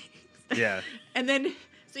hiding things. Yeah. And then,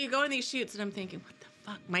 so you go on these shoots, and I'm thinking, what the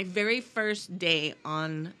fuck? My very first day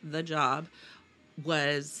on the job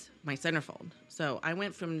was my centerfold. So I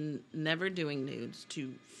went from never doing nudes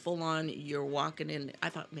to full on, you're walking in. I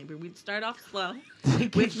thought maybe we'd start off slow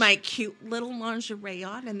with my cute little lingerie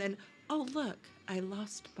on, and then, oh, look, I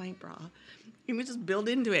lost my bra. You would just build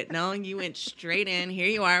into it. No, you went straight in. Here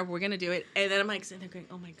you are. We're going to do it. And then I'm like sitting there going,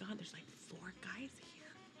 oh my God, there's like 4 guys here.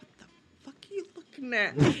 What the fuck are you looking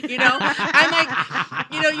at? I'm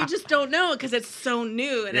like, you just don't know because it's so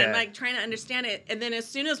new. And I'm like trying to understand it. And then as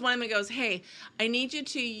soon as one of them goes, hey, I need you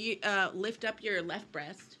to lift up your left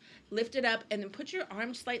breast, lift it up, and then put your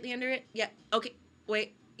arm slightly under it. Yeah. Okay.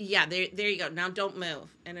 Wait. Yeah. There you go. Now don't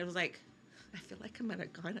move. And it was like, I feel like I'm at a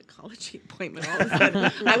gynecology appointment all of a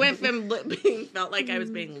sudden. I went from felt like I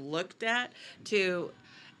was being looked at to,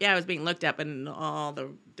 I was being looked at in all the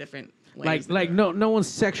different ways. Like no one's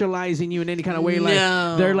sexualizing you in any kind of way. No.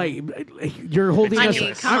 Like they're like you're holding us. I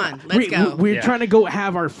mean, come on, let's go. We're trying to go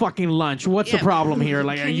have our fucking lunch. What's the problem here?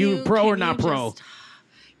 Like, are you pro or not pro?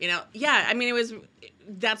 I mean,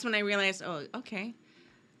 that's when I realized, oh, okay,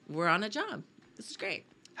 we're on a job. This is great.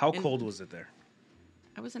 How cold was it there?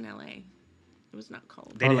 I was in LA. It was not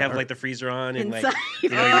cold. They didn't have like the freezer on and like.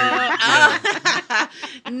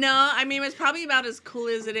 No, I mean it was probably about as cool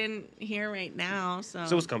as it in here right now. So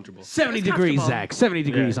it was comfortable. 70 degrees, Zach. 70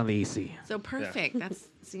 degrees on the AC. So perfect. Yeah.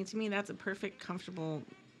 To me that's a perfect comfortable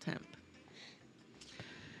temp.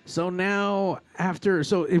 So now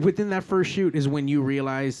within that first shoot is when you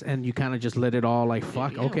realize and you kind of just let it all like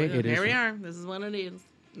fuck. Yeah, okay, it is. Here we are. This is what it is.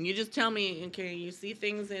 You just tell me, okay, you see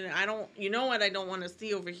things and I don't, you know what I don't want to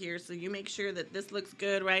see over here. So you make sure that this looks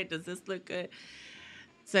good, right? Does this look good?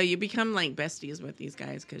 So you become like besties with these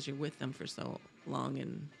guys because you're with them for so long,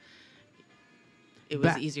 and it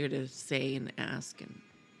was easier to say and ask. And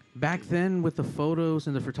Back then, with the photos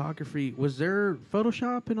and the photography, was there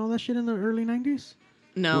Photoshop and all that shit in the early 90s?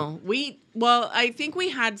 no, I think we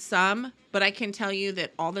had some, but I can tell you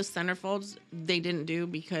that all the centerfolds they didn't do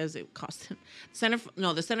because it cost them.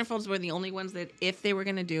 The centerfolds were the only ones that if they were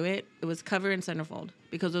going to do it, it was cover and centerfold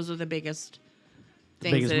because those are the biggest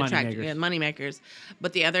things Biggest that money attract makers. money makers.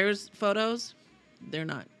 But the others photos, they're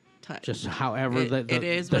not touched. Just however It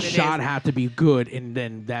is the what it shot is. had to be good, and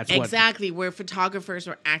then that's what. Exactly, where photographers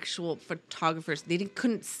were actual photographers. They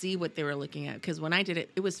couldn't see what they were looking at because when I did it,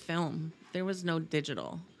 it was film. There was no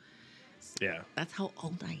digital. Yeah. That's how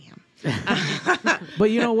old I am. But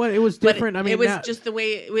you know what? It was But different. I mean, it was now- just the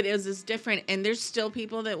way it is different. And there's still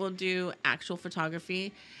people that will do actual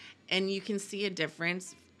photography, and you can see a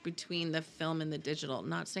difference between the film and the digital.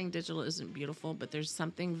 Not saying digital isn't beautiful, but there's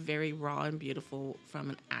something very raw and beautiful from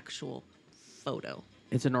an actual photo.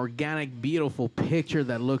 it's an organic, beautiful picture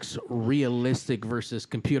that looks realistic versus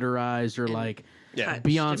computerized or like Yeah. Touched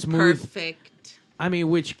beyond and smooth. perfect. I mean,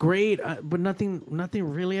 which great, but nothing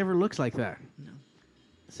really ever looks like that. No.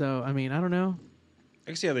 So I mean, I don't know.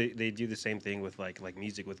 I can see how they do the same thing with like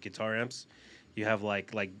music with guitar amps. You have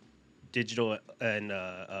like digital and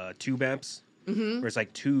tube amps, where it's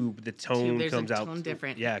like tube. The tone there's a comes out tone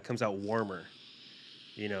different. Yeah, it comes out warmer.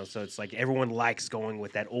 You know, so it's like everyone likes going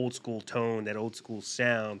with that old school tone, that old school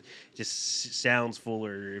sound. Just sounds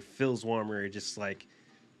fuller, it feels warmer. Just like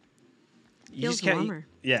you Feels just can't. warmer.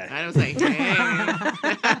 Yeah, I was like, hey.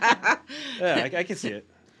 yeah, I can see it.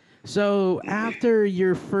 So after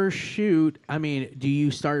your first shoot, I mean, do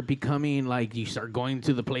you start becoming like you start going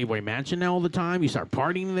to the Playboy Mansion now all the time? You start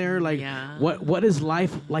partying there, like Yeah. what is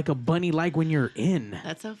life like a bunny like when you're in?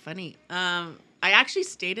 That's so funny. I actually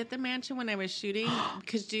stayed at the mansion when I was shooting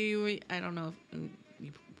because I don't know if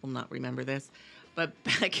you will not remember this, but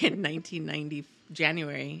back in 1990,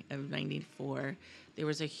 January of 94, there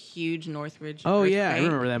was a huge Northridge Oh yeah, I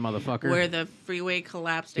earthquake remember that motherfucker. where the freeway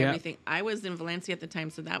collapsed, Yeah. everything. I was in Valencia at the time,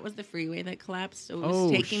 so that was the freeway that collapsed. So it was Oh,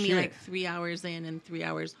 taking me shit. like 3 hours in and 3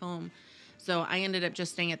 hours home. So I ended up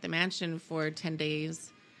just staying at the mansion for 10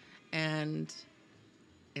 days, and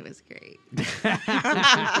it was great.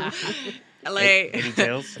 Like, Any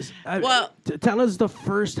tales? well, Tell us the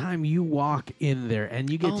first time you walk in there and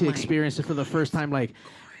you get Oh to my experience it for the first time. Like,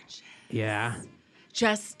 yeah,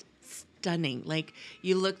 just stunning. Like,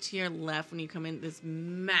 you look to your left when you come in this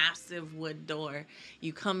massive wood door.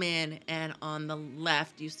 You come in, and on the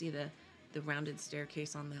left, you see the rounded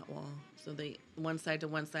staircase on that wall. So they one side to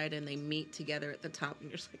one side, and they meet together at the top, and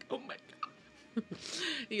you're just like, oh my god.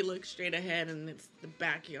 You look straight ahead, and it's the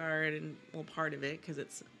backyard, and well, part of it because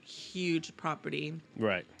it's a huge property.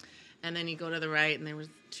 Right. And then you go to the right, and there was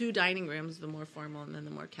 2 dining rooms, the more formal and then the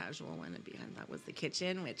more casual one. And behind that was the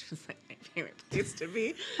kitchen, which was like my favorite place to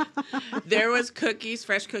be. There was cookies,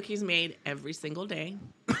 fresh cookies made every single day.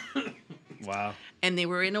 Wow. And they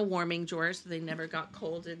were in a warming drawer, so they never got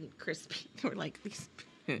cold and crispy. They were like these.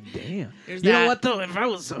 damn. There's You know that. what though? If I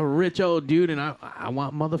was a rich old dude and I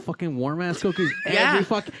want motherfucking warm ass cookies Yeah. every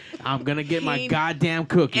fuck, I'm gonna get my He- goddamn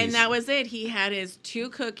cookies. And that was it. He had his 2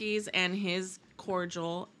 cookies and his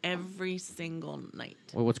cordial every single night.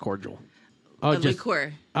 Well, what's cordial? The Oh, just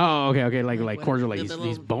liqueur. oh, okay, like what- cordial, like the he's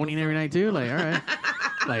little- boning every night too. Like, all right,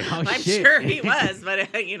 like oh I'm shit. sure he was,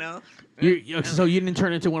 but you know. So you didn't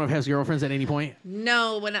turn into one of his girlfriends at any point?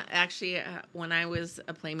 No, when I was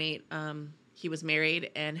a playmate, he was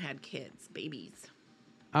married and had kids, babies.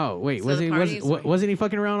 Oh wait, So was the he parties were- wasn't he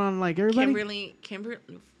fucking around on like everybody?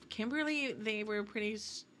 Kimberly, they were pretty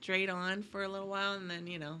straight on for a little while, and then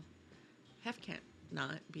half can't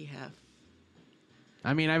not be half.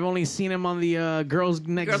 I mean, I've only seen him on the Girls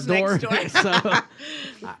Next Girls Door, Next Door. so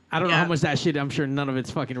I don't know how Yeah. much that shit. I'm sure none of it's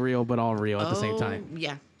fucking real, but all real at the same time.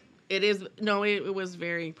 Yeah, it is. No, it was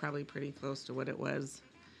probably pretty close to what it was.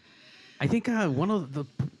 I think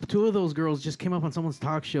two of those girls just came up on someone's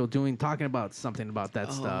talk show talking about something about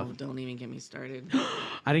that stuff. Oh, don't even get me started.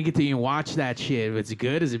 I didn't get to even watch that shit. Is it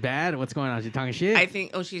good? Is it bad? What's going on? Is she talking shit? I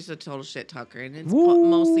think. Oh, she's a total shit talker, and it's Woo.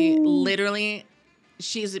 mostly, literally,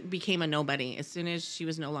 became a nobody as soon as she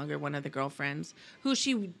was no longer one of the girlfriends who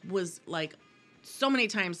she was like so many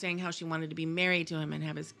times saying how she wanted to be married to him and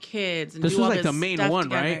have his kids. And This do was all like this the main stuff one,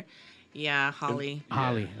 together. right? Yeah, Holly.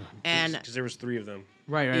 Holly. And Because there was 3 of them.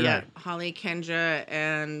 Right. yeah, Holly, Kendra,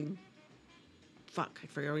 and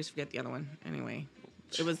I always forget the other one. Anyway,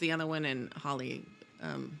 it was the other one and Holly.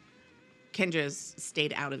 Kendra's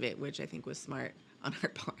stayed out of it, which I think was smart on her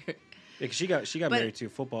part. Yeah, 'cause she got But- married to a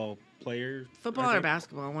football player. Football I or think.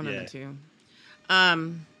 basketball, one of Yeah. the two.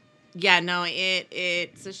 Yeah, no,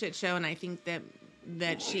 it's a shit show, and I think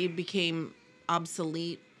that she became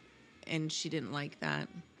obsolete, and she didn't like that.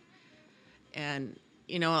 And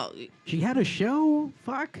She had a show.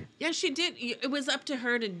 Fuck. yeah, she did. It was up to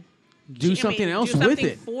her to Do something else do with something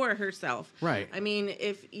it. for herself. Right. I mean,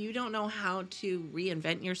 if you don't know how to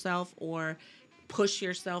reinvent yourself or push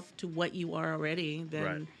yourself to what you are already, then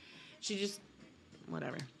Right. she just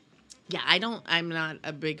whatever. Yeah, I'm not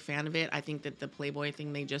a big fan of it. I think that the Playboy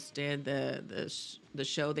thing they just did, the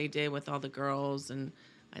show they did with all the girls, and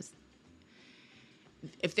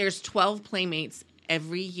if there's 12 Playmates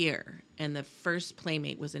every year, and the first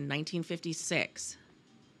Playmate was in 1956,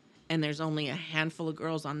 and there's only a handful of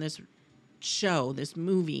girls on this show, this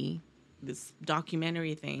movie, this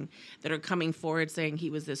documentary thing, that are coming forward saying he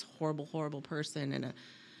was this horrible, horrible person,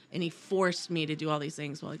 and he forced me to do all these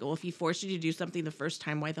things. Well, I go, well, if he forced you to do something the first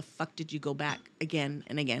time, why the fuck did you go back again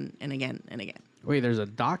and again and again and again? Wait, there's a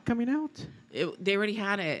doc coming out? They already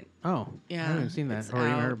had it. Oh, Yeah, I haven't seen that it's or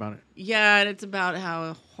even out. heard about it. Yeah, and it's about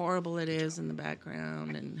how horrible it is in the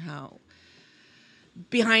background and how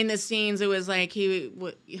behind the scenes it was like a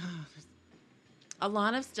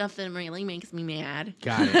lot of stuff that really makes me mad.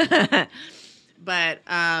 Got it. But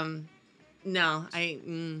no,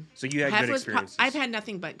 So you had Hef good was experiences. I've had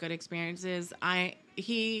nothing but good experiences.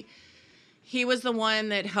 He was the one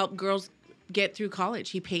that helped girls get through college.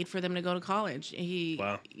 He paid for them to go to college.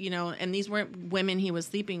 Wow. And these weren't women he was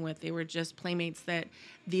sleeping with. They were just Playmates that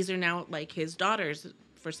these are now like his daughters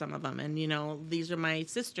for some of them. And, these are my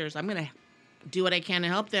sisters. I'm going to do what I can to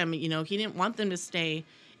help them. He didn't want them to stay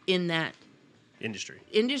in that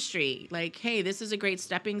industry. Like, hey, this is a great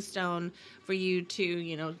stepping stone for you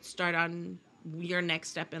to, start on your next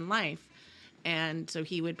step in life. And so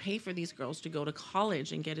he would pay for these girls to go to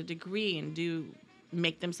college and get a degree and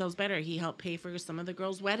make themselves better. He helped pay for some of the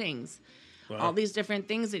girls' weddings. Wow. All these different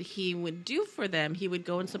things that he would do for them. He would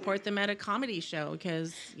go and support them at a comedy show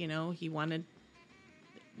because, he wanted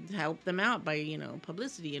to help them out by,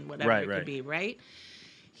 publicity and whatever it could be, right?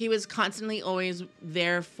 He was constantly always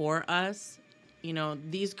there for us.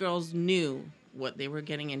 These girls knew what they were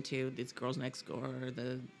getting into. These Girls Next Door,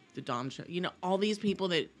 the Dom show, all these people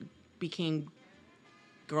that became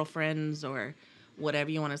girlfriends or whatever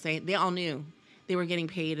you want to say, they all knew. They were getting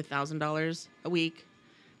paid $1,000 a week.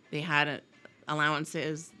 They had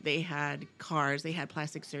allowances. They had cars. They had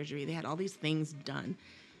plastic surgery. They had all these things done.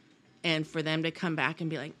 And for them to come back and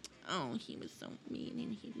be like, oh, he was so mean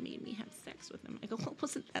and he made me have sex with him. I go, well,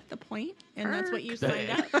 wasn't that the point? And that's what you signed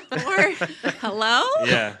up for? Hello?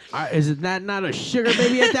 Yeah. Is that not a sugar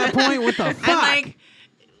baby at that point? What the fuck? I'm like,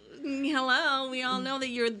 hello, we all know that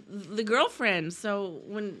you're the girlfriend. So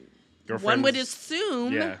when one would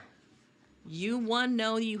assume Yeah. you, one,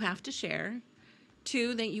 know you have to share.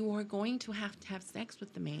 Two, that you are going to have sex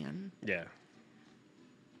with the man. Yeah.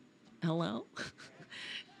 Hello?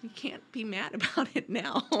 You can't be mad about it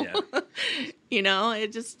now. Yeah.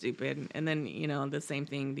 It's just stupid. And then, the same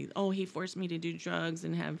thing. He forced me to do drugs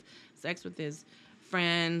and have sex with his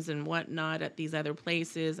friends and whatnot at these other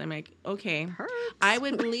places. I'm like, okay, I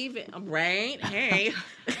would believe it. Right? Hey,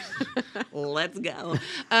 let's go.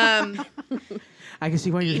 I can see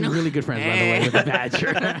why you're really good friends, by the way, with the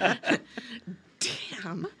Badger.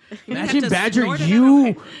 Damn. Imagine Badger,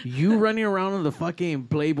 you running around in the fucking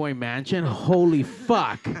Playboy Mansion. Holy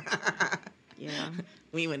fuck. Yeah,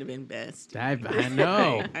 we would have been best. I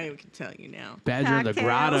know. I can tell you now. Badger in the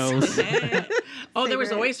Cocktails. grottos. Oh, there was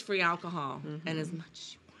Cigarette. always free alcohol and as much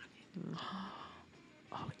as you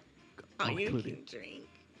wanted. Oh, you including. can drink.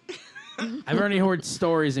 I've only heard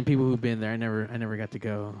stories and people who've been there. I never got to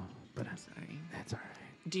go, but Sorry. that's all right.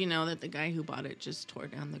 Do you know that the guy who bought it just tore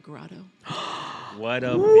down the grotto? What a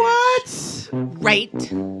bitch. What? Right.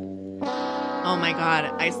 Oh my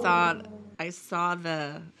God. I saw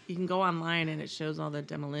you can go online and it shows all the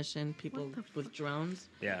demolition people with drones.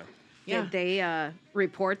 Yeah. Yeah. Did they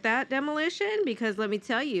report that demolition? Because let me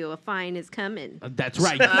tell you, a fine is coming. That's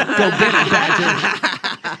right. Go get it,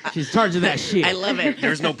 Badger. She's charging that shit. I love it.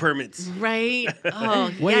 There's no permits. Right?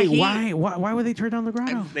 Oh, Wait, yeah, why would they tear down the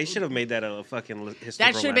grotto? They should have made that a fucking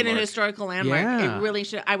historical that should have been a landmark. historical landmark. Yeah. It really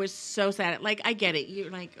should. I was so sad. Like, I get it. You're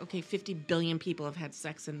like, okay, 50 billion people have had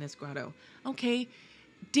sex in this grotto. Okay,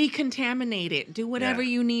 decontaminate it. Do whatever Yeah.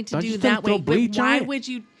 you need to Don't do you that throw way. But bleach on why it? would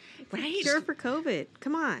you? Right? Cure for COVID.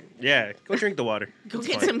 Come on. Yeah. Go drink the water. Go It's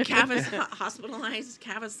get fine. some hospitalized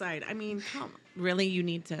Cavicide. I mean, come. Really, you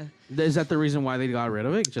need to. Is that the reason why they got rid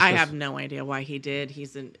of it? Just I 'cause- have no idea why he did.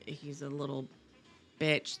 He's a little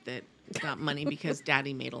bitch that got money because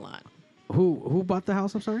Daddy made a lot. Who bought the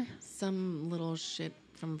house? I'm sorry. Some little shit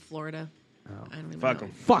from Florida. I don't even Fuck know.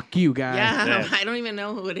 'em. Fuck you guys. Yeah, Yeah. I don't even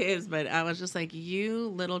know who it is, but I was just like, you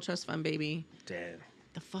little trust fund baby. Damn.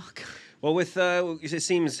 The fuck? Well, with it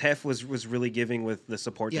seems Hef was really giving with the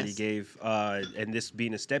support that he Yes. gave, and this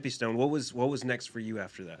being a stepping stone. What was next for you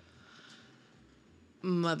after that?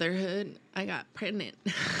 Motherhood. I got pregnant.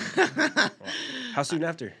 How soon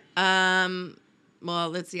after? Well,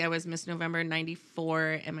 let's see. I was Miss November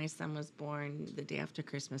 94, and my son was born the day after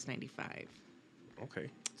Christmas 95. Okay.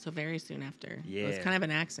 So very soon after. It was Yeah. kind of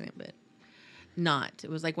an accident, but not. It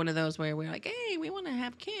was like one of those where we're like, hey, we want to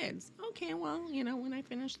have kids. Okay, well, when I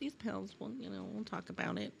finish these pills, we'll talk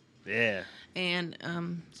about it. Yeah. And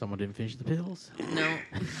Someone didn't finish the pills. no.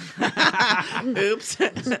 Oops.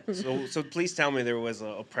 So please tell me there was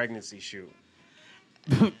a pregnancy shoot.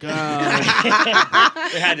 God.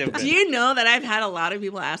 It had to have been. Do you know that I've had a lot of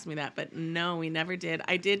people ask me that, but no, we never did.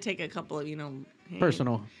 I did take a couple of, hey,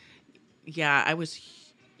 Personal. Yeah, I was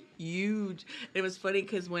huge. It was funny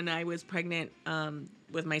because when I was pregnant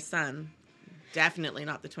with my son, definitely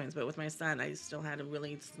not the twins, but with my son, I still had a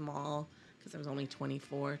really small, because I was only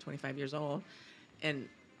 24, 25 years old. And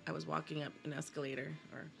I was walking up an escalator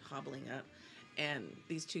or hobbling up. And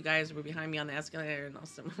these two guys were behind me on the escalator. And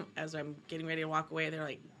also, as I'm getting ready to walk away, they're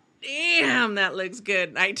like, damn, that looks good.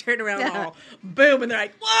 And I turn around and all, boom, and they're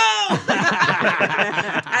like, whoa.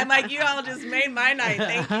 I'm like, you all just made my night.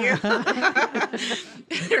 Thank you.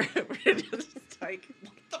 We're just like,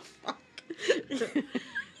 what the fuck?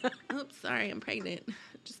 Oops, sorry, I'm pregnant.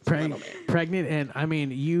 Just a little bit. Pregnant, and I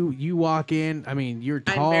mean, you walk in. I mean, you're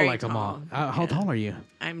I'm tall very like a mom. tall. How Yeah. tall are you?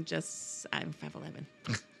 I'm 5'11".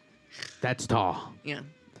 That's tall. Yeah.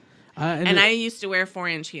 And I used to wear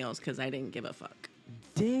 4-inch heels because I didn't give a fuck.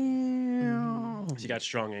 damn. You got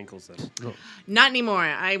strong ankles then. Not anymore.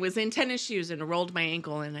 I was in tennis shoes and rolled my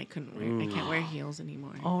ankle, and I couldn't wear. I can't wear heels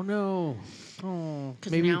anymore. Oh no. Oh,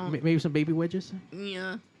 'Cause maybe now- maybe some baby wedges.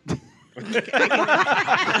 Yeah.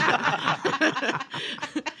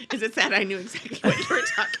 Is it sad I knew exactly what you were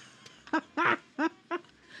talking?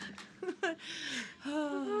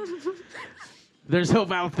 There's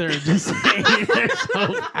hope out there. Just saying, there's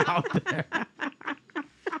hope out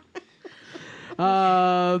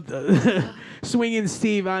there. Swinging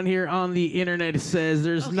Steve on here on the internet says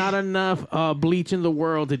there's not enough bleach in the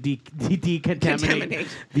world to decontaminate Contaminate.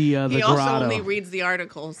 the He also grotto. only reads the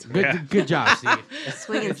articles. Good job, Steve.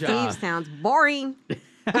 Swinging Good job. Steve sounds boring.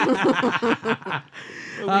 And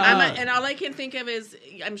all I can think of is,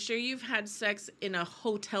 I'm sure you've had sex in a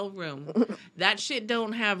hotel room. That shit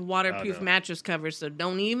don't have waterproof no. mattress covers, so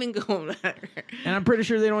don't even go there. And I'm pretty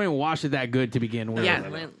sure they don't even wash it that good to begin with. Yeah,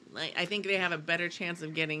 like, I think they have a better chance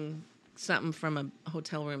of getting something from a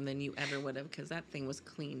hotel room than you ever would have, because that thing was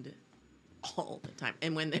cleaned all the time.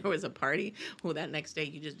 And when there was a party, that next day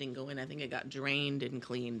you just didn't go in. I think it got drained and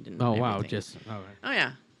cleaned. And Oh wow, everything. just all right. Oh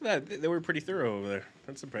yeah. Yeah, they were pretty thorough over there.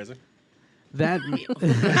 That's surprising. That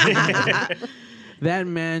that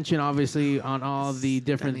mansion, obviously, on all the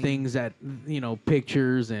different Stunning. things that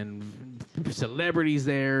pictures and celebrities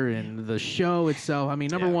there, and the show itself. I mean,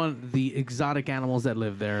 number Yeah. one, the exotic animals that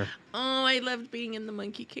live there. Oh, I loved being in the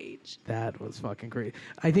monkey cage. That was fucking great.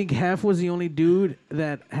 I think Hef was the only dude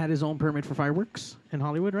that had his own permit for fireworks in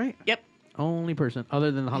Hollywood, right? Yep. Only person,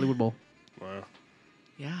 other than the Hollywood Bowl. Wow.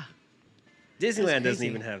 Yeah. Disneyland doesn't crazy.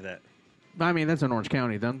 even have that. I mean, that's in Orange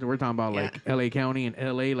County. Then we're talking about like L.A. County and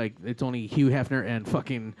L.A. Like it's only Hugh Hefner and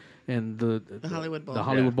the Hollywood Bowl. the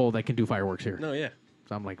Hollywood Yeah. Bowl that can do fireworks here. No, yeah.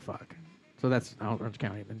 So I'm like, fuck. So that's Orange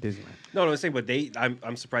County and Disneyland. No, I'm saying, but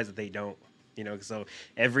I'm surprised that they don't. So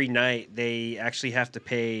every night they actually have to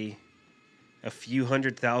pay a few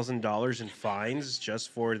 $100,000 in fines just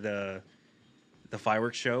for the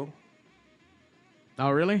fireworks show.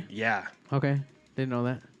 Oh, really? Yeah, Okay, didn't know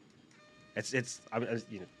that. it's it's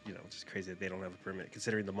just crazy that they don't have a permit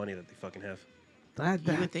considering the money that they fucking have.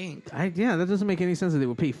 You would think. Yeah, that doesn't make any sense that they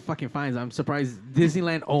would pay fucking fines. I'm surprised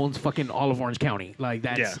Disneyland owns fucking all of Orange County. Like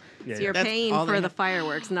that's Yeah. So you're That's paying all for they the have.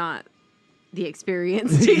 fireworks, not the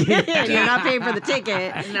experience. You're not paying for the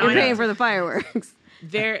ticket. No, You're I paying know. for the fireworks.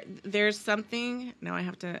 There's something. Now I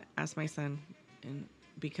have to ask my son, and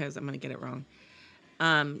because I'm gonna get it wrong.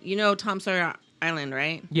 Tom Sawyer Island,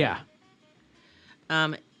 right? yeah.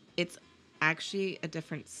 It's actually a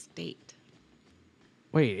different state.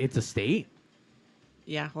 Wait, it's a state?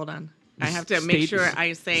 Yeah, hold on. I have to make sure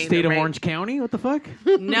I say State the of right- Orange County? What the fuck?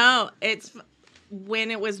 No, it's when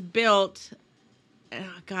it was built. Oh,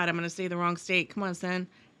 God, I'm gonna say the wrong state. Come on, son,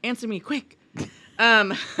 answer me quick.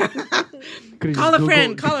 Could've Call just a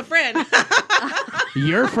friend. Googled- Call a friend.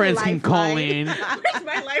 Your friends can call in. Where's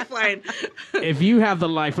my lifeline? If you have the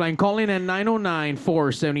lifeline, call in at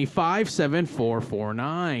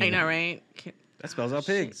 909-475-7449. I know, right? That spells out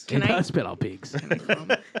pigs. It Can I- does spell out pigs. Can I call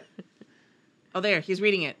him? Oh, there. He's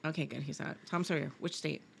reading it. Okay, good. He's out. Tom Sawyer. Which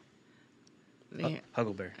state? The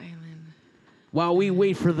Hugglebear. island. While we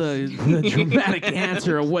wait for the dramatic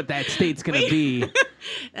answer of what that state's going to be.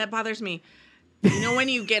 That bothers me. You know when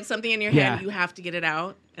you get something in your head, Yeah. you have to get it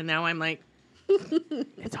out, and now I'm like,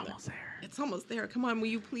 It's almost there. it's almost there. Come on, will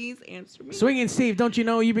you please answer me? Swinging Steve, don't you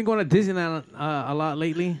know you've been going to Disneyland a lot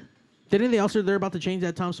lately? Didn't they also, they're about to change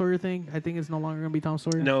that Tom Sawyer thing? I think it's no longer going to be Tom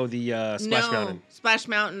Sawyer. No, the Splash no, Mountain. Splash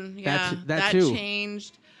Mountain. Yeah, that too.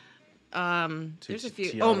 changed. There's a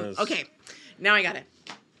few. Tiana's. Oh, okay. Now I got it.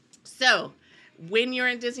 So, when you're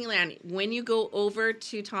in Disneyland, when you go over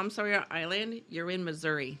to Tom Sawyer Island, you're in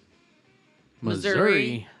Missouri.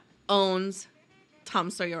 Missouri? owns Tom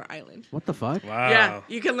Sawyer Island. What the fuck? Wow. Yeah,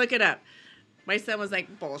 you can look it up. My son was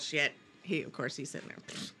like, bullshit. Of course, he's sitting there.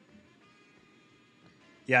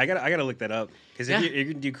 Yeah, I gotta look that up because Yeah. if you're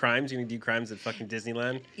gonna do crimes, you're gonna do crimes at fucking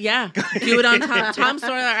Disneyland. Yeah, do it on Tom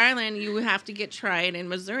Sawyer Island. You have to get tried in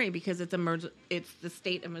Missouri because it's it's the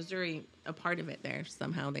state of Missouri, a part of it there.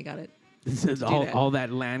 Somehow they got it. This is do all, that. all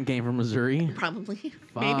that land came from Missouri? Probably,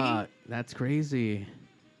 Fuck, maybe. that's crazy.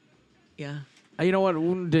 Yeah. You know what?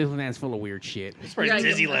 Disneyland's full of weird shit. It's probably Yeah, I know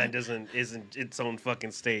Disneyland that. isn't its own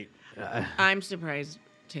fucking state. I'm surprised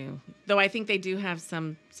too, though. I think they do have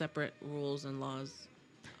some separate rules and laws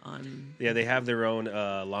on. Yeah, they have their own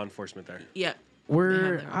law enforcement there. Yeah. We're They have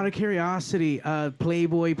their out own. of curiosity.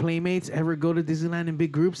 Playboy Playmates ever go to Disneyland in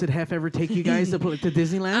big groups? Did Hef ever take you guys to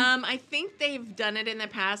Disneyland? I think they've done it in the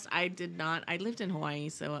past. I did not. I lived in Hawaii,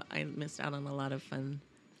 so I missed out on a lot of fun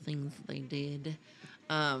things they did.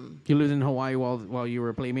 You lived in Hawaii while you were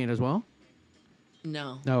a Playmate as well?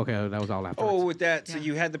 No. Oh, okay, that was all afterwards. Oh, with that, so Yeah.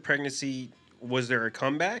 you had the pregnancy. Was there a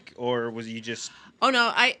comeback, or was you just Oh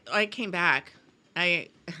no, I came back. I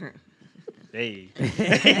hey?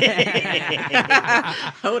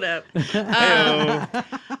 hold up.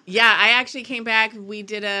 Yeah, I actually came back. We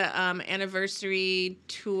did a anniversary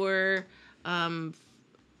tour. I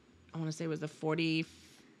want to say it was the 40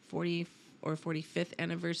 or 45th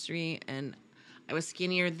anniversary, and I was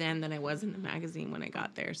skinnier then than I was in the magazine when I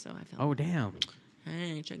got there. So I felt, Oh, damn.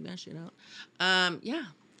 hey, check that shit out. Yeah.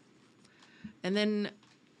 And then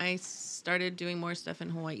I started doing more stuff in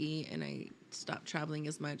Hawaii, and I stopped traveling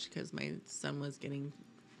as much because my son was getting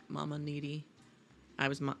mama needy. I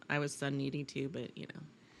was son needy too, but you know.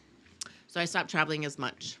 So I stopped traveling as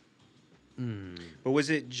much. But was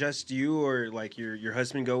it just you, or like your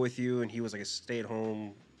husband go with you, and he was like a stay at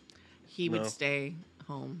home? He No. would stay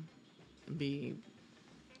home and be.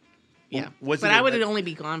 Yeah, was but it I a- would only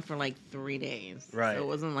be gone for like 3 days. Right. So it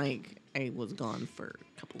wasn't like I was gone for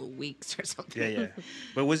a couple of weeks or something. Yeah, yeah.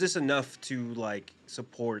 But was this enough to like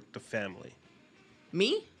support the family?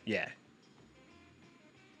 Me? Yeah.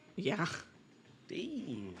 Yeah.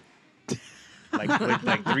 Damn.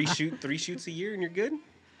 like three shoots a year, and you're good.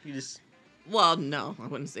 You just Well, no, I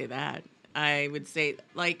wouldn't say that. I would say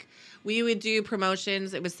like we would do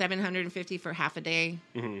promotions. It was $750 for half a day,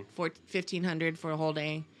 for $1,500 for a whole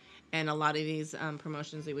day, and a lot of these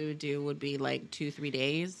promotions that we would do would be like 2-3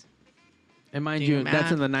 days. And mind Do you, your that's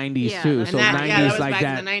math. in the 90s, Yeah, too. and So that, 90s that was like back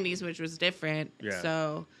that. in the 90s, which was different. Yeah.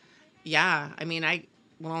 So, yeah, I mean, I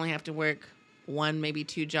will only have to work 1, maybe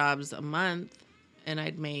 2 jobs a month, and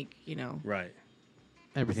I'd make right.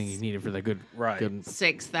 Everything you needed for the good. Right. Good.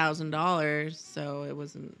 $6,000. So it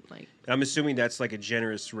wasn't like I'm assuming that's like a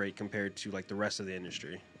generous rate compared to like the rest of the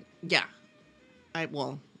industry. yeah. I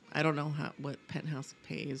don't know what Penthouse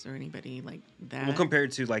pays or anybody like that. Well,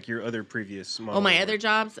 compared to like your other previous. Oh, my modeling other work.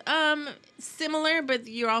 jobs, similar, but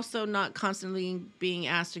you're also not constantly being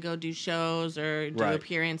asked to go do shows or do Right.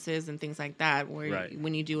 appearances and things like that. Where Right.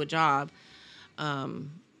 when you do a job,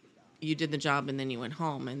 you did the job and then you went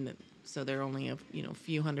home, and so they're only a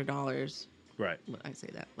few $100s. Right. Well, I say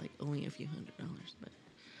that like only a few $100s, but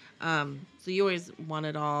so you always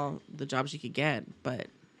wanted all the jobs you could get, but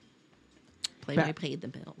Playboy paid the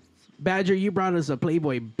bills. Badger, you brought us a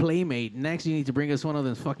Playboy Playmate. Next, you need to bring us one of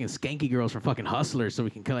those fucking skanky girls from fucking Hustlers so we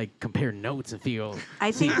can like compare notes and feel.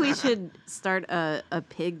 I think we should start a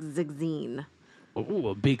pig zine. Ooh,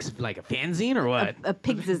 a big, like a fanzine or what? A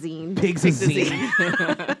pig zine. Pigs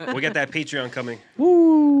zine. We got that Patreon coming.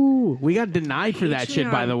 Woo! We got denied for that shit,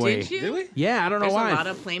 by the Patreon, way. did you? Did we? Yeah, I don't know There's why. a lot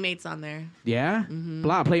of Playmates on there. Yeah, a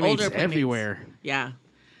lot of Playmates Older Playmates. everywhere. Yeah.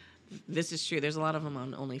 this is true. There's a lot of them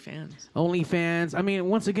on OnlyFans. OnlyFans. I mean,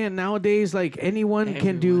 once again, nowadays, like anyone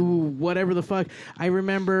can do whatever the fuck. I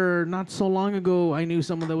remember not so long ago, I knew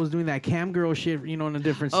someone that was doing that cam girl shit, in a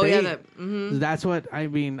different state. Oh yeah, That's what I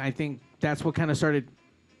mean. I think that's what kind of started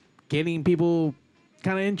getting people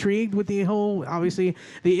kind of intrigued with the whole. Obviously,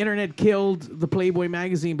 the internet killed the Playboy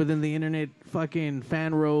magazine, but then the internet fucking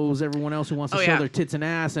fan rose everyone else who wants to show their tits and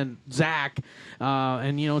ass and Zach,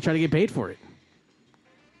 and try to get paid for it.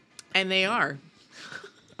 And they are.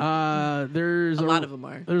 There's a lot of them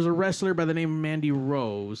are. There's a wrestler by the name of Mandy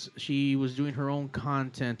Rose. She was doing her own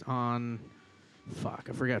content on,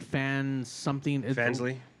 I forgot,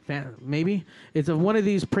 Fansly? Maybe it's one of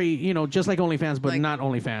these just like OnlyFans, but not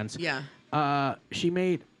OnlyFans. Yeah. She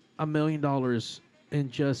made $1 million in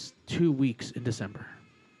just 2 weeks in December.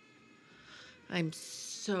 I'm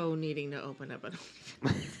so needing to open up an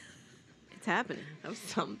It's happening. of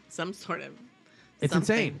some sort of. It's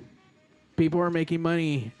something. insane. People are making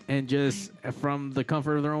money and just from the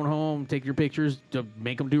comfort of their own home, take your pictures to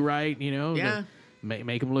make them do right. Yeah.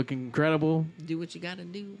 Make them look incredible. Do what you got to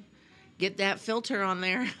do. Get that filter on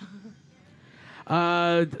there.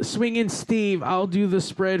 Swingin' Steve, I'll do the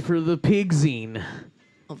spread for the Pigzine.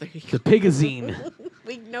 Oh, there you The go. Pigazine.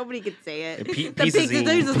 Nobody could say it.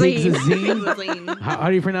 Pizzazine. Pigzazine. How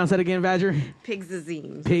do you pronounce that again, Badger?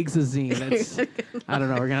 Pigzazine. Pigzazine. That's, I don't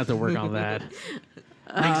know. We're going to have to work on that.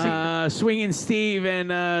 Swingin' Steve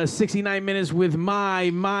and 69 Minutes with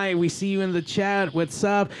My. We see you in the chat. What's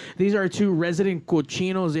up? These are two resident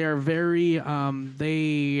cochinos. They are very, I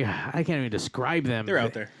can't even describe them. They're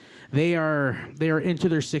out there. They are into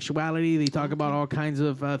their sexuality. They talk about all kinds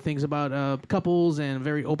of things about couples and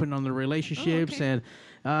very open on their relationships. And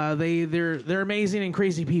they're amazing and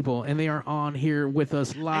crazy people. And they are on here with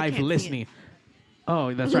us live listening.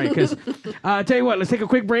 Oh, that's right. Because tell you what, let's take a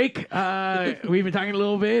quick break. We've been talking a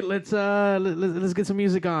little bit. Let's get some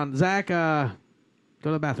music on. Zach, go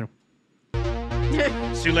to the bathroom.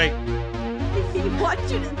 It's too late. He wants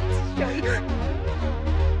you to show your.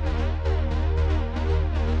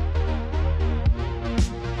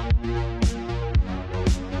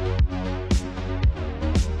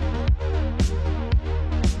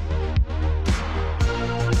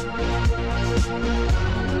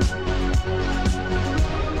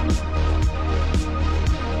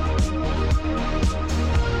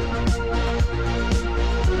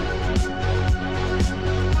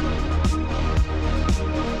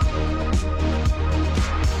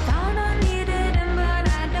 Found I needed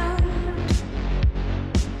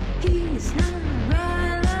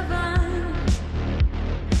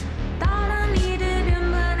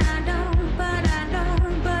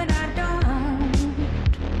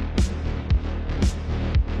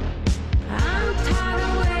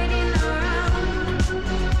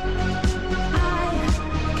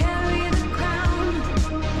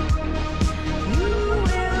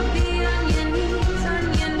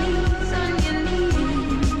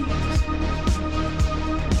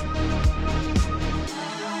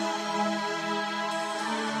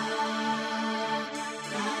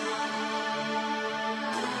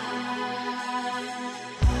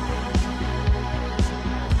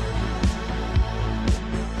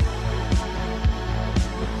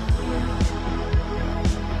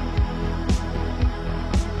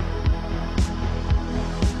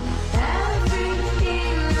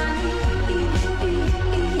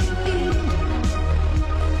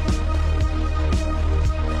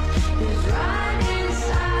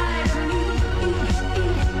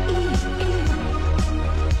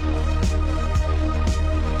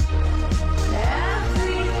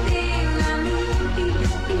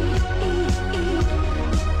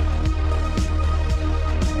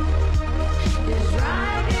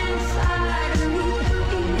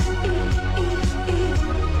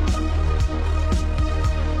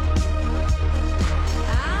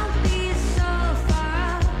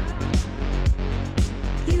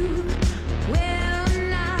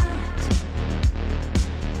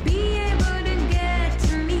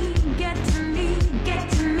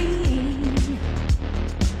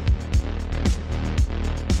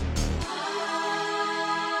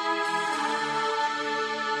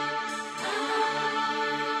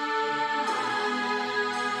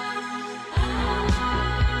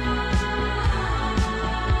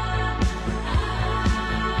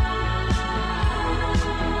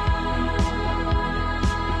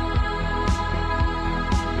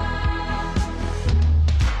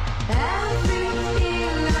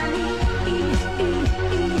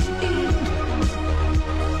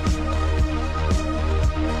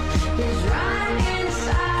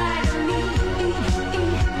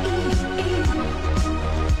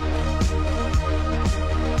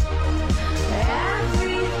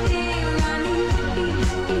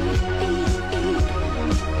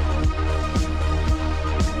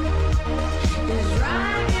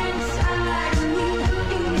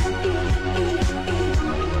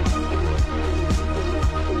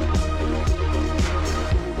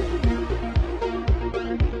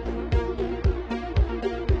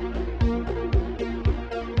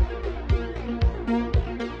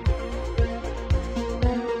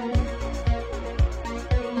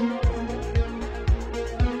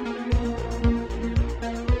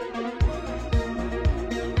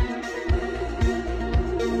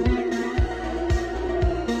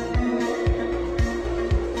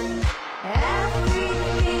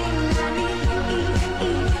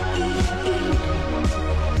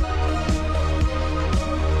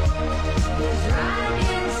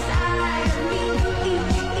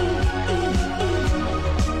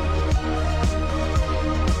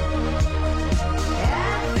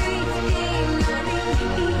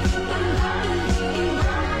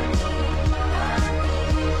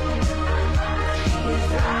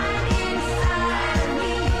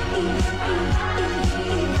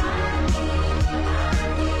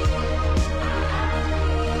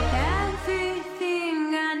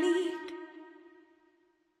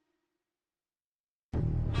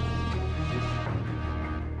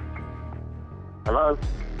Hello?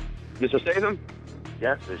 Mr. Statham?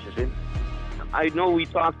 Yes, this is him. I know we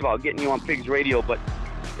talked about getting you on Pigs Radio, but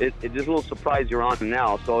it's just a little surprise you're on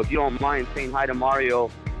now. So if you don't mind saying hi to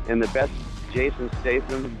Mario and the best Jason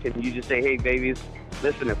Statham, can you just say, hey, babies,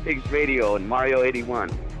 listen to Pigs Radio and Mario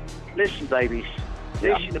 81? Listen, babies.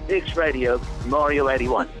 Listen to Pigs Radio, Mario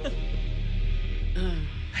 81.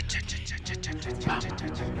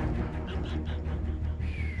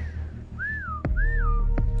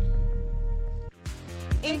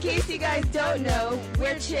 In case you guys don't know,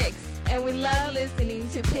 we're chicks, and we love listening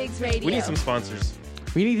to Pigs Radio. We need some sponsors.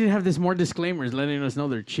 We need to have this more disclaimers letting us know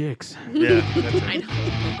they're chicks. Yeah, I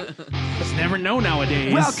know. Just never know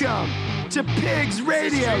nowadays. Welcome to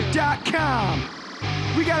pigsradio.com.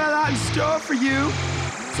 We got a lot in store for you,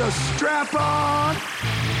 so strap on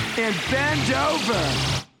and bend over.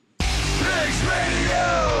 Pigs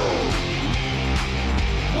Radio!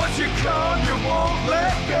 Once you come, you won't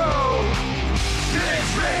let go.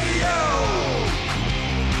 Pigs Radio!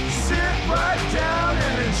 Sit right down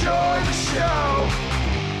and enjoy the show.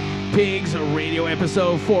 Pigs Radio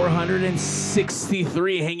episode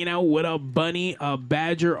 463, hanging out with a bunny, a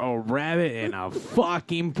badger, a rabbit, and a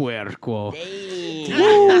fucking puerco. You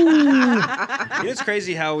know, it's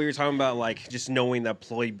crazy how we were talking about like just knowing that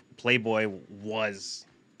Playboy was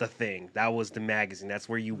the thing. That was the magazine. That's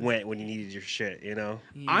where you went when you needed your shit, you know?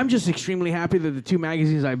 I'm just extremely happy that the two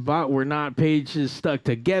magazines I bought were not pages stuck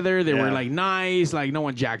together. They were Yeah. like nice, like no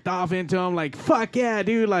one jacked off into them. Like, fuck yeah,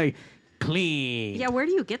 dude, like clean. Yeah, where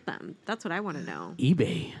do you get them? That's what I want to know.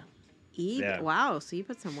 eBay. Yeah. Wow, so you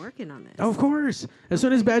put some work in on this. Of course. As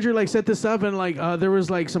soon as Badger like set this up and like there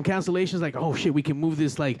was like some cancellations, like, oh shit, we can move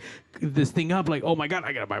this thing up. Like, oh my god,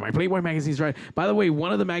 I gotta buy my Playboy magazines, right? By the way,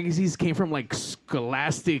 one of the magazines came from like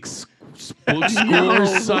Scholastic's bookstore or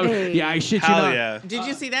something. way. Yeah, I shit you Hell not. yeah. Did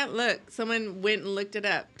you see that? Look, someone went and looked it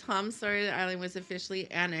up. Tom Sawyer Island was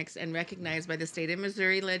officially annexed and recognized by the state of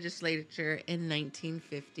Missouri legislature in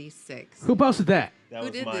 1956. Who posted that? That Who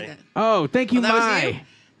was did do my... that? Oh, thank you, Oh, that was Mai. you?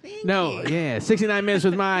 Thank No, you. yeah, 69 minutes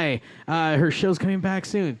with Mai. Her show's coming back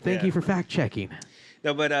soon. Thank Yeah. you for fact checking.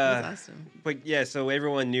 No, but That's awesome. but yeah, so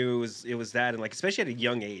everyone knew it was that, and like especially at a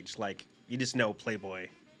young age, like you just know Playboy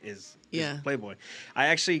is Yeah. Playboy. I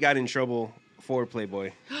actually got in trouble for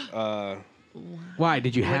Playboy. Why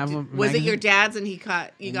did you have them? Was it your dad's and you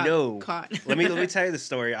got No. caught? let me tell you the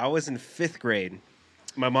story. I was in 5th grade.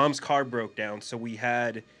 My mom's car broke down, so we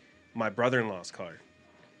had my brother-in-law's car,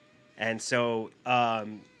 and so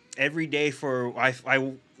every day I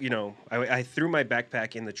threw my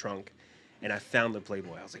backpack in the trunk, and I found the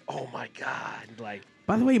Playboy. I was like, oh my god, like.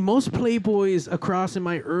 By the way, most Playboys across in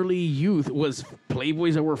my early youth was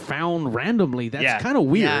Playboys that were found randomly. That's Yeah. kind of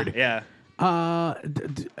weird. Yeah.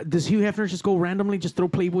 Does Hugh Hefner just go randomly, just throw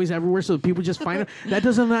Playboys everywhere so people just find them? That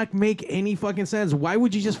does not make any fucking sense. Why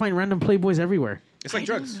would you just find random Playboys everywhere? It's like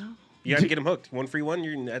drugs. You have to get them hooked. One free one,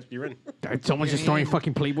 you're in. Someone's just throwing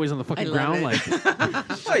fucking Playboys on the fucking love ground. it. Like,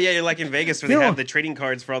 Oh yeah, you're like in Vegas where You they know- have the trading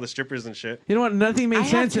cards for all the strippers and shit. you know what? Nothing made I have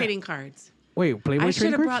sense. trading cards. Wait, Playboy I should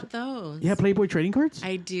trading have cards? brought those. Yeah, Playboy trading cards?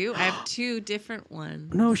 I do. I have 2 different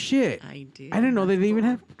ones. No shit. I do. I didn't know they even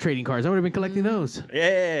have trading cards. I would have been collecting those.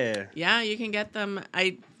 Yeah. Yeah, you can get them.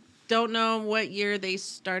 I don't know what year they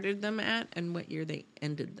started them at and what year they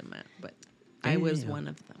ended them at, but I was Damn. one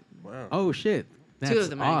of them. Wow. Oh shit. That's 2 of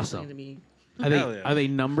them awesome. actually to be. Are they Hell yeah. are they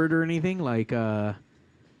numbered or anything? Like kind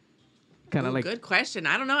of Ooh, like good question.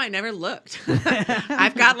 I don't know. I never looked.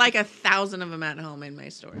 I've got like 1,000 of them at home in my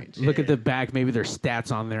storage. look at the back, maybe there's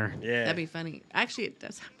stats on there. Yeah. That'd be funny. Actually, it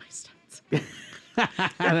does have my stats.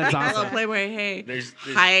 That's Hello, awesome. Playboy. Hey, There's-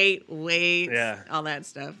 height, weight, Yeah. all that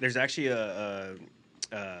stuff. There's actually an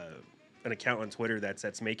account on Twitter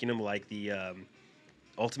that's making them like the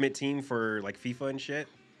ultimate team for like FIFA and shit.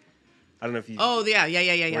 I don't know if you. Oh yeah.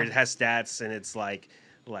 Where it has stats and it's like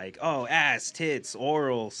oh ass, tits,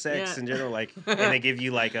 oral, sex Yeah. in general, like, and they give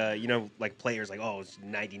you like like players like it's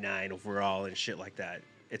 99 overall and shit like that.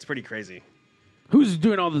 It's pretty crazy. Who's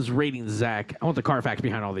doing all this ratings, Zach? I want the Carfax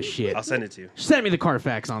behind all this shit. I'll send it to you. Send me the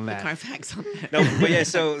Carfax on that. Carfax on that. No, but yeah,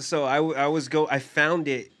 so I found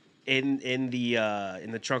it in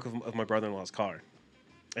the trunk of my brother-in-law's car.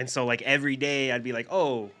 And so like every day I'd be like,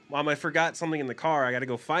 "Oh, Mom, I forgot something in the car. I got to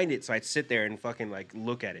go find it." So I'd sit there and fucking like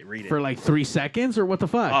look at it, read it. For like 3 seconds or what the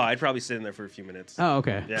fuck? Oh, I'd probably sit in there for a few minutes. Oh,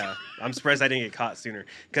 okay. Yeah. I'm surprised I didn't get caught sooner.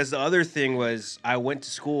 Cuz the other thing was I went to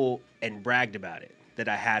school and bragged about it that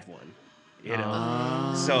I had one. You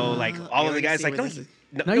know. So like all of the guys like,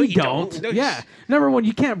 No, you don't. No, Yeah. Number one,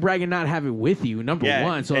 you can't brag and not have it with you. Number Yeah,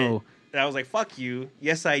 one. So and I was like, "Fuck you."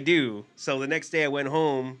 Yes, I do. So the next day I went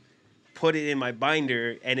home, put it in my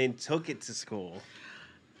binder, and then took it to school.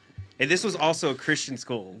 And this was also a Christian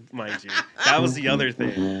school, mind you. That was the other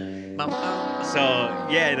thing. So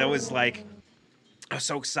yeah, and I was like, I was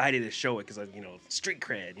so excited to show it because street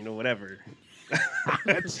cred, whatever.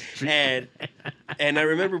 and I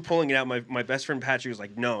remember pulling it out. My best friend Patrick was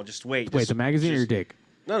like, "No, just wait." Wait, the magazine or your dick?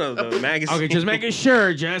 No, the magazine. Okay, just making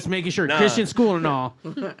sure. Nah. Christian school and all.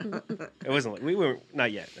 It wasn't like we were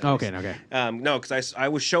not yet. Okay. No, because I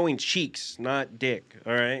was showing cheeks, not dick.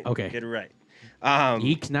 All right. Okay. Get it right.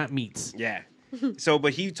 Cheeks, not meats. Yeah. So,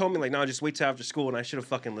 but he told me like, no, just wait till after school, and I should have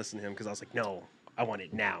fucking listened to him because I was like, no, I want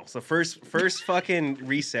it now. So first fucking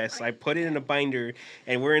recess, I put it in a binder,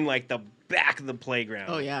 and we're in like the back of the playground.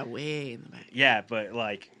 Oh yeah, way in the back. Yeah, but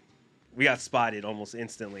like. We got spotted almost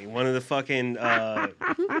instantly. One of the fucking the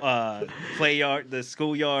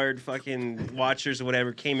schoolyard fucking watchers or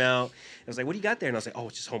whatever came out. I was like, "What do you got there?" And I was like, "Oh,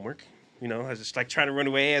 it's just homework." I was just like trying to run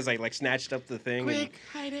away as I like snatched up the thing. Quick,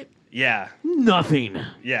 hide it. Yeah. Nothing.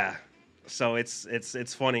 Yeah. So it's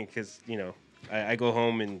funny because I go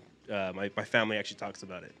home and my family actually talks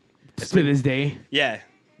about it. To this day. Yeah.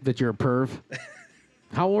 That you're a perv.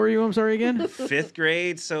 How old are you? I'm sorry again. 5th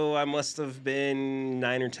grade, so I must have been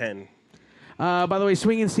 9 or 10. By the way,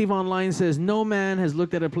 Swinging Steve Online says no man has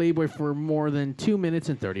looked at a Playboy for more than 2 minutes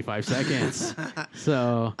and 35 seconds.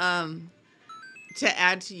 So, to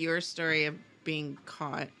add to your story of being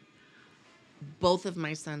caught, both of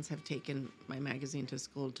my sons have taken my magazine to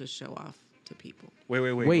school to show off to people.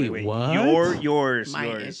 Wait, what? Yours. My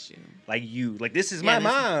issue. Like you. Like this is my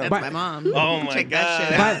mom. That's my mom. Oh my Check God.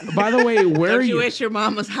 that shit out. by the way, where Don't are you? wish your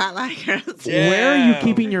mom was hot like her? Where are you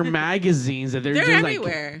keeping your magazines? That they're just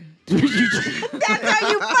everywhere. That's how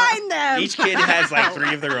you find them. Each kid has like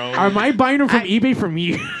 3 of their own. Am I buying them from eBay from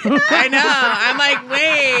you? I know. I'm like,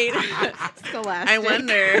 wait. Scholastic. I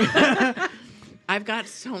wonder. I've got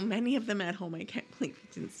so many of them at home. I can't believe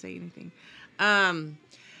you didn't say anything.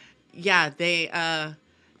 Yeah, they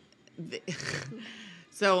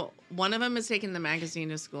so one of them is taking the magazine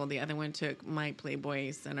to school. The other one took my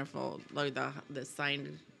Playboy centerfold, or the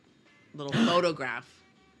signed little photograph.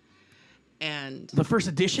 And the first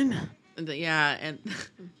edition? And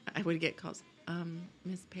I would get calls.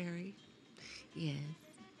 Miss Perry? Yes.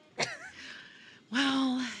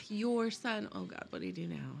 Well, your son, oh God, what do you do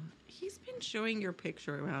now? He's been showing your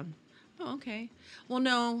picture around. Oh, okay. Well,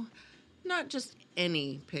 no, not just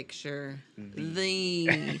any picture,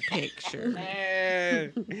 the picture.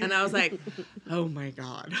 And I was like, oh my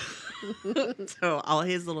God. So all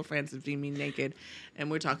his little friends have seen me naked, and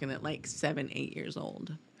we're talking at like 7, 8 years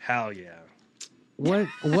old. Hell yeah. What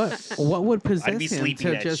would possess him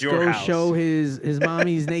to just go house. show his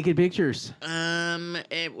mommy's naked pictures?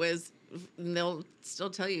 It was. They'll still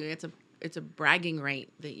tell you it's a bragging right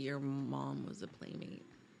that your mom was a playmate.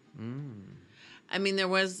 I mean, there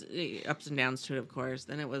was ups and downs to it, of course.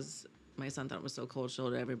 Then it was my son thought it was so cool to show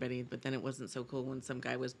to everybody, but then it wasn't so cool when some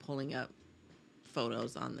guy was pulling up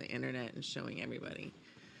photos on the internet and showing everybody.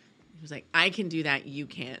 He was like, "I can do that, you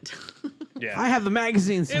can't." Yeah, I have the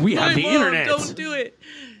magazines. We have the internet. Don't do it.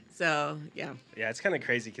 So yeah. Yeah, it's kind of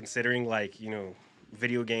crazy considering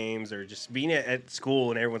video games or just being at school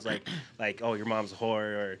and everyone's like, oh, your mom's a whore,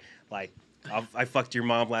 or like, I fucked your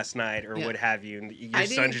mom last night, or what have you. And your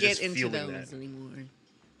sons are just feeling that. Anymore.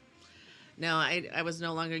 No, I was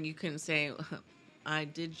no longer. You couldn't say, I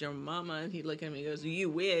did your mama, and he'd look at me and goes, you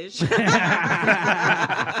wish.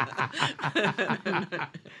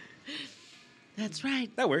 That's right.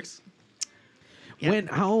 That works. Yeah.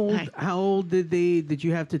 How old did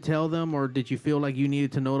you have to tell them, or did you feel like you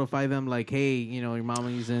needed to notify them, like, hey, your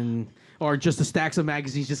mommy's in, or just the stacks of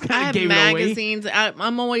magazines just kind of gave magazines. it away?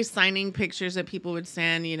 I'm always signing pictures that people would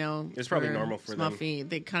send, It's probably normal for them. Smuffy.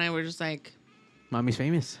 They kind of were just like, mommy's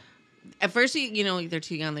famous. At first, they're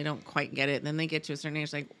too young. They don't quite get it. Then they get to a certain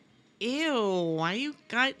age, like, ew, why you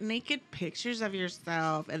got naked pictures of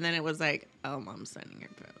yourself? And then it was like, oh, mom's sending her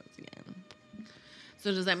photos again.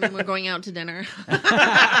 So does that mean we're going out to dinner?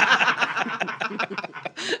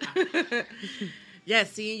 Yeah,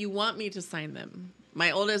 see, you want me to sign them. My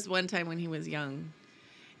oldest, one time when he was young,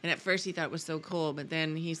 and at first he thought it was so cool, but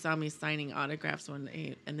then he saw me signing autographs one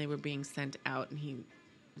day, and they were being sent out, and he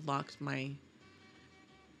locked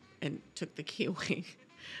and took the key away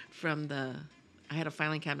from I had a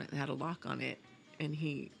filing cabinet that had a lock on it, and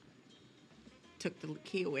he took the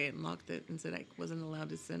key away and locked it and said I wasn't allowed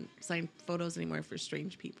to sign photos anymore for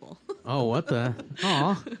strange people. Oh, what the?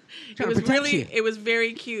 Aw. It was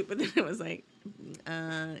very cute, but then it was like,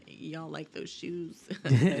 y'all like those shoes?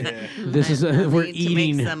 Yeah. This is we're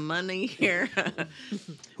eating. To make some money here.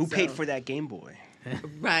 Who paid for that Game Boy?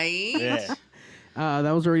 Right? Yeah.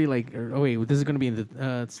 That was already like. Oh wait, this is gonna be in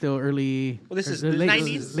the still early. Well, this is late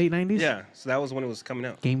 90s? Late 90s. Yeah, so that was when it was coming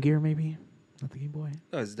out. Game Gear maybe, not the Game Boy.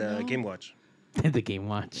 No, it's the Game Watch. The Game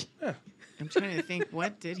Watch. Yeah. I'm trying to think.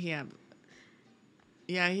 What did he have?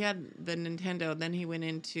 Yeah, he had the Nintendo. Then he went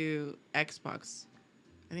into Xbox.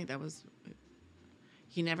 I think that was.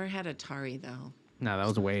 He never had Atari though. No, that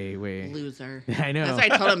was way. Loser. I know. That's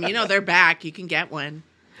why I told him. They're back. You can get one.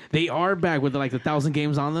 They are back with like 1,000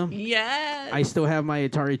 games on them. Yes. I still have my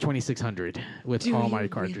Atari 2600 with Do all you my really?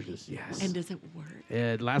 cartridges. Yes. And does it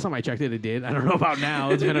work? Last time I checked it did. I don't know about now.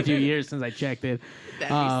 It's been a few years since I checked it. That'd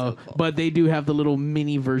be so cool. But they do have the little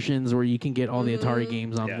mini versions where you can get all the Atari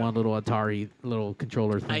games on Yeah. one little Atari little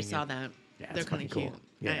controller thing. I saw that. Yeah, They're it's kind of fucking cute. cool.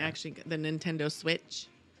 Yeah. I actually the Nintendo Switch.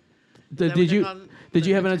 Did that what they're you called? did The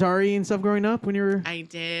you have an Nintendo- Atari and stuff growing up when you were? I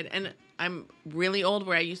did, and I'm really old.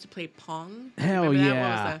 Where I used to play Pong. Hell Remember that?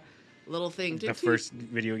 yeah. What was the little thing? The first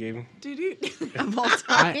video game. Of all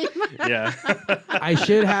time. Yeah. I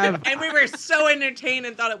should have. And we were so entertained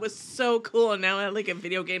and thought it was so cool. And now I look at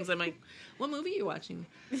video games. I'm like, what movie are you watching?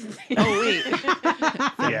 Oh wait,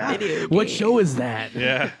 Yeah. video What game. show is that?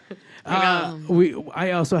 Yeah.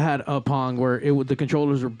 I also had a Pong where the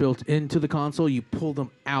controllers were built into the console. You pulled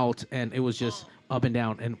them out, and it was just up and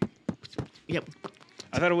down. And Yep.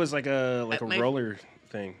 I thought it was like a My- roller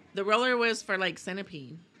thing. The roller was for like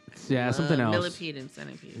Centipede. yeah, something else. Millipede and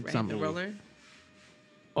Centipede, right? Something. The roller.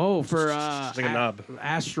 Oh, for It's like a knob.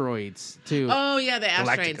 asteroids too. Oh yeah, the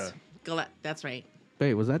asteroids. Galactica. That's right.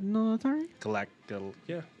 Wait, was that no Atari?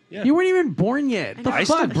 Yeah. Yeah. You weren't even born yet. The I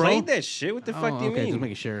fuck, still bro? played that shit. What the fuck do you okay, mean? just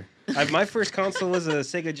making sure. My first console was a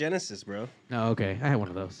Sega Genesis, bro. Oh, okay. I had one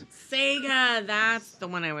of those. Sega. That's the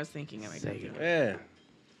one I was thinking of. Sega. Yeah.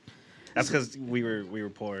 That's because we were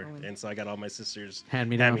poor, and so I got all my sisters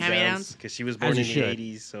Hand-me-downs. Hand-me-downs? because she was born As in you the should.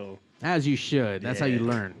 '80s. So As you should. That's how you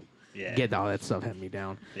Yeah. learn. yeah, Get all that stuff hand me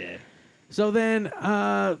down. yeah. So then,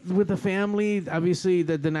 with the family, obviously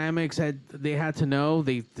the dynamics they had to know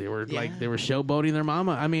they were Yeah. like they were showboating their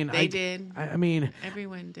mama. I mean, They did. I mean,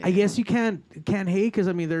 Everyone did. I guess you can't hate because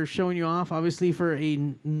I mean they're showing you off obviously for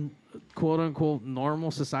a quote unquote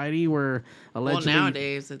normal society where Well, allegedly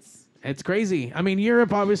nowadays it's crazy. I mean,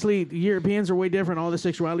 Europe obviously Europeans are way different. All the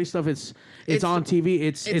sexuality stuff it's on TV.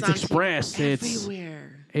 It's on expressed. everywhere.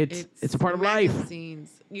 It's a part of life.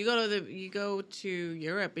 Magazines. You go to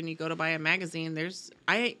Europe and you go to buy a magazine.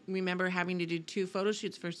 I remember having to do 2 photo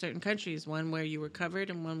shoots for certain countries. One where you were covered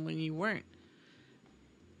and one when you weren't.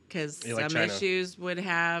 Because Yeah, like some China. issues would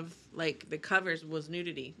have like the covers was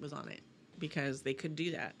nudity was on it because they could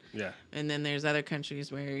do that. Yeah. And then there's other countries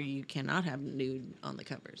where you cannot have nude on the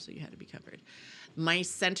cover, so you had to be covered. My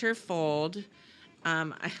centerfold,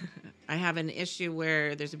 I have an issue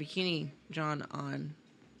where there's a bikini drawn on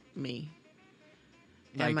me.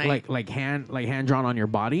 And Like hand drawn on your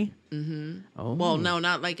body. Mm-hmm. Oh, Well, no,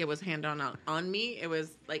 not like it was hand drawn on me. It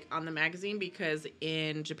was like on the magazine because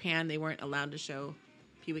in Japan they weren't allowed to show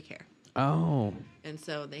pubic hair. Oh, And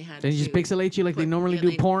so they had they to just pixelate you like they normally do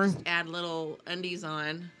they porn. just add little undies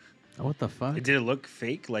on. Oh, what the fuck? Did it look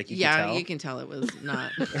fake? Like you could Yeah, tell? you can tell it was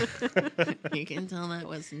not. You can tell that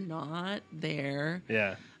was not there.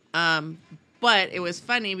 Yeah. But it was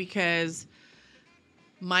funny because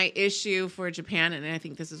my issue for Japan, and I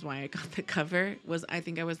think this is why I got the cover, was I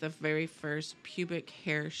think I was the very first pubic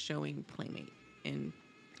hair showing playmate in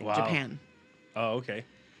Wow. Japan. Oh, okay.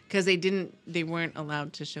 Because they weren't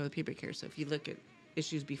allowed to show the pubic hair. So if you look at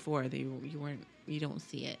issues before, you don't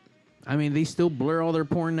see it. I mean, they still blur all their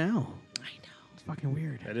porn now. I know. It's fucking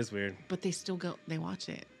weird. That is weird. But they still they watch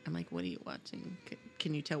it. I'm like, what are you watching?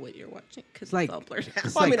 Can you tell what you're watching? Because it's like- all blurred out.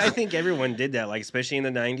 it's Well, I mean, like- I think everyone did that. Like, especially in the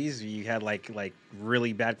 '90s, you had like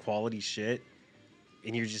really bad quality shit,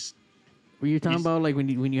 and you're just Were you talking about like when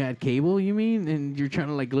you had cable? You mean, and you're trying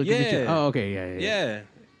to like look at your? Yeah. Oh, okay, yeah. yeah,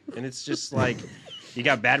 and it's just like you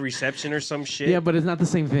got bad reception or some shit. Yeah, but it's not the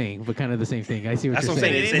same thing, but kind of the same thing. I see what That's you're what I'm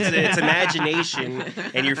saying. saying. It's imagination,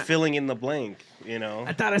 and you're filling in the blank. You know.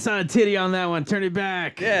 I thought I saw a titty on that one. Turn it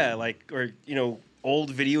back. Yeah, like or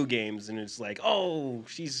old video games, and it's like, oh,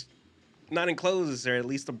 she's not in clothes or at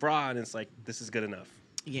least a bra, and it's like this is good enough.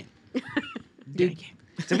 Yeah. Dude.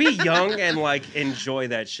 To be young and like enjoy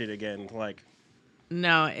that shit again, like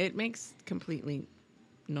No, it makes completely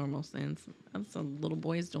normal sense. Some little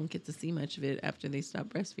boys don't get to see much of it after they stop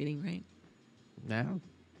breastfeeding, right? No.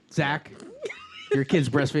 Zach, your kid's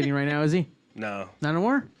breastfeeding right now, is he? no. Not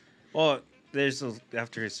anymore. Well,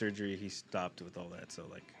 after his surgery, he stopped with all that, so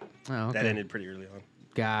like Oh, okay. that ended pretty early on.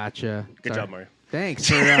 Gotcha. Good Sorry. job, Mario. Thanks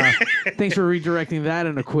for redirecting that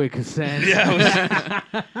in a quick sense. Yeah,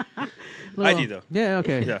 I do though. Yeah.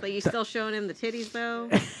 Okay. Yeah. But you still showing him the titties though?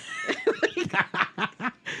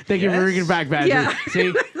 Thank you for bringing it back, Badger. Yeah.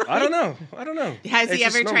 See? I don't know. Has It's he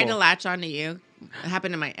just ever tried to normal. latch onto you? It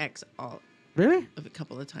happened to my ex Really? a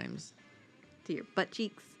couple of times. To your butt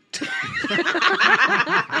cheeks.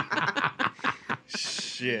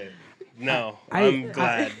 Shit. No, I'm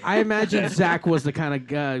glad. I imagine Zach was the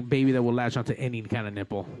kind of baby that will latch onto any kind of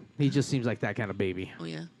nipple. He just seems like that kind of baby. Oh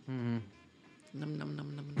yeah. Mm-hmm. Num num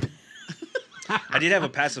num num. I did have a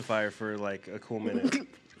pacifier for like a cool minute.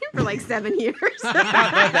 For like 7 years. Not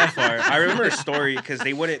that far. I remember a story because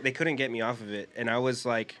they couldn't get me off of it, and I was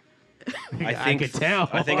like, I could tell.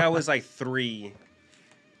 I think I was like 3,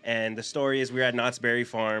 and the story is we were at Knott's Berry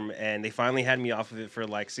Farm, and they finally had me off of it for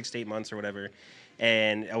like 6 to 8 months or whatever,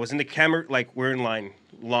 and I was in the camera, like we're in line,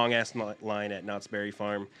 long ass line at Knott's Berry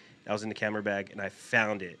Farm. I was in the camera bag, and I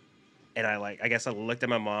found it, and I guess I looked at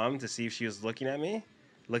my mom to see if she was looking at me,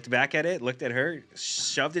 looked back at it, looked at her,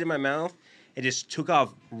 shoved it in my mouth. It just took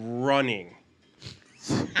off running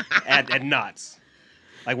at Knott's.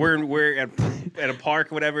 Like we're at a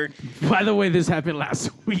park or whatever. By the way, this happened last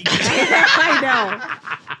week. I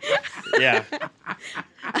know. Yeah.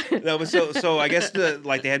 No, but so I guess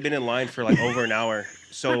they had been in line for like over an hour.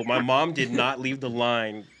 So my mom did not leave the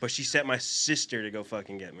line, but she sent my sister to go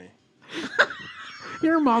fucking get me.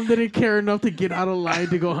 Your mom didn't care enough to get out of line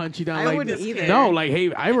to go hunt you down. I like, wouldn't either. No, like,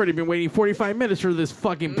 hey, I've already been waiting 45 minutes for this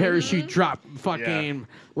fucking parachute drop. Fucking, Yeah.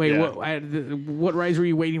 wait, Yeah. what rise were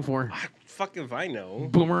you waiting for? Fucking if I know.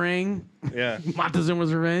 Boomerang? Yeah.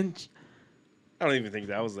 Montezuma's Revenge? I don't even think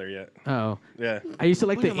that was there yet. Oh. Yeah. I used to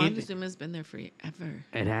like the... Montezuma's been there forever.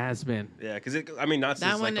 It has been. Yeah, because Knott's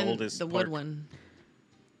That is one like the and oldest the park. wood one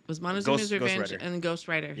was Montezuma's Ghost Revenge Rider. and Ghost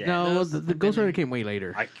Rider. Yeah. No, Those the have been Ghost Rider there. came way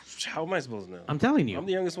later. How am I supposed to know? I'm telling you. I'm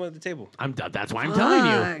the youngest one at the table. That's why I'm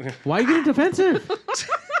telling you. Why are you getting defensive?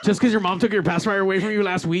 Just because your mom took your pacifier away from you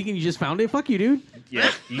last week and you just found it? Fuck you, dude.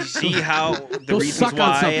 Yeah, you see how the Go reasons suck on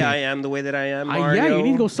why something. I am the way that I am, Mario? Yeah, you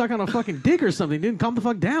need to go suck on a fucking dick or something, dude. Calm the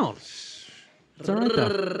fuck down. It's all right,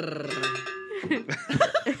 though.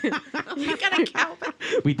 We got a cowbell.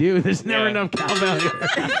 We do. There's never Yeah. enough cowbell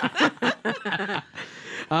here.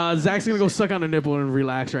 Zach's gonna go suck on a nipple and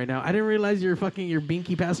relax right now. I didn't realize your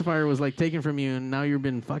binky pacifier was like taken from you, and now you've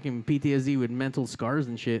been fucking PTSD with mental scars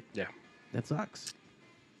and shit. Yeah. That sucks.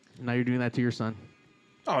 Now you're doing that to your son.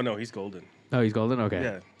 Oh no, he's golden. Oh, he's golden. Okay.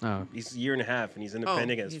 Yeah. Oh. He's a year and a half, and he's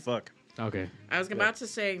independent as he's- fuck. Okay. I was about to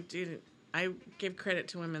say, dude, I give credit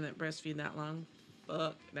to women that breastfeed that long.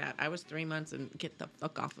 Fuck that. I was 3 months and get the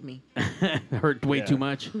fuck off of me. Hurt way Yeah. too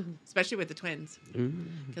much. Especially with the twins. Ooh.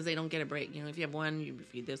 Because they don't get a break. You know, if you have one, you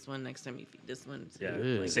feed this one. Next time you feed this one. Yeah,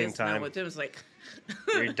 Ugh. same this. Now time. with them, it's like...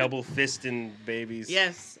 You're double fisting babies.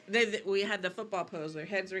 Yes. We had the football pose. Their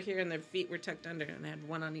heads were here and their feet were tucked under. And they had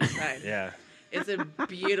one on each side. Yeah. It's a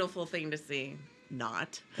beautiful thing to see.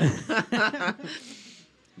 Not.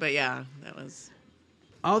 But yeah, that was...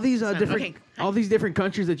 All these different, okay. all these different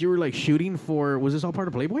countries that you were like shooting for. Was this all part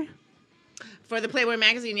of Playboy? For the Playboy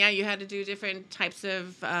magazine, yeah, you had to do different types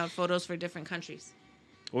of photos for different countries.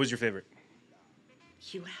 What was your favorite?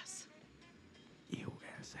 U.S.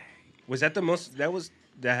 USA. Was that the most?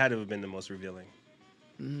 That had to have been the most revealing.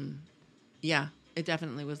 Yeah, it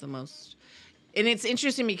definitely was the most. And it's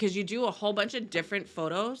interesting because you do a whole bunch of different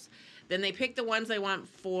photos. Then they pick the ones they want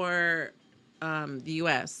for the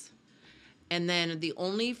U.S. And then the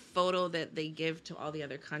only photo that they give to all the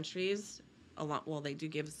other countries, they do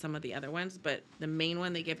give some of the other ones, but the main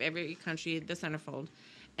one, they give every country the centerfold.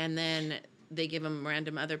 And then they give them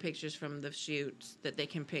random other pictures from the shoots that they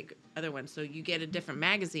can pick other ones. So you get a different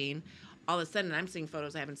magazine. All of a sudden, I'm seeing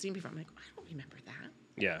photos I haven't seen before. I'm like, I don't remember that.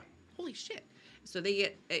 Yeah. Holy shit. So they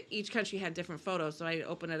get, each country had different photos. So I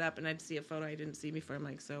open it up and I'd see a photo I didn't see before. I'm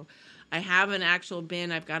like, so I have an actual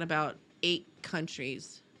bin. I've got about 8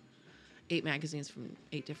 countries. 8 magazines from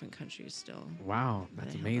 8 different countries still. Wow,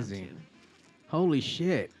 that's that I held on amazing. to. Holy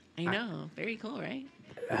shit. I know. Very cool, right?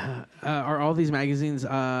 Are all these magazines,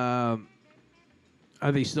 are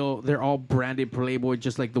they still, they're all branded Playboy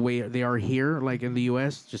just like the way they are here, like in the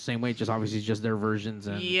U.S.? Just same way, just obviously just their versions?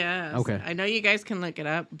 And Yes. Okay. I know you guys can look it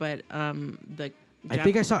up, but I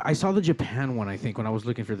think I saw the Japan one, I think, when I was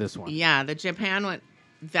looking for this one. Yeah, the Japan one.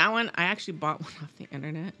 That one, I actually bought one off the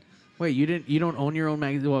internet. Wait, you don't own your own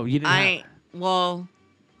magazine? Well, you didn't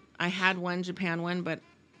I had one Japan one, but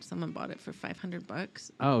someone bought it for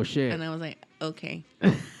 $500. Oh, shit. And I was like, okay.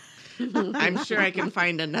 I'm sure I can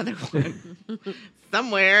find another one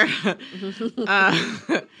somewhere.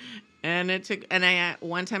 And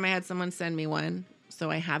one time I had someone send me one, so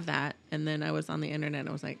I have that. And then I was on the internet and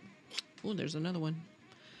I was like, oh, there's another one.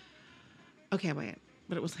 Okay, I buy it.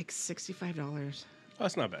 But it was like $65. Oh,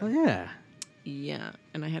 that's not bad. Oh, yeah. Yeah,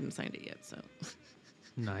 and I hadn't signed it yet, so.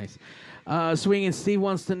 Nice. Swinging Steve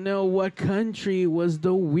wants to know what country was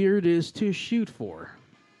the weirdest to shoot for.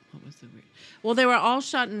 What was the weird? Well, they were all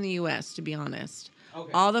shot in the U.S., to be honest.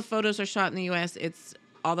 Okay. All the photos are shot in the U.S.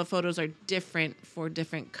 All the photos are different for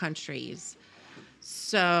different countries.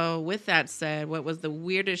 So, with that said, what was the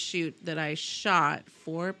weirdest shoot that I shot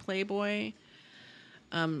for Playboy?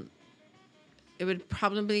 It would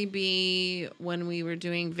probably be when we were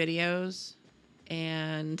doing videos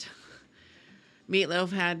and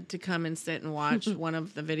Meatloaf had to come and sit and watch one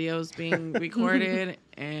of the videos being recorded,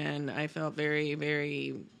 and I felt very,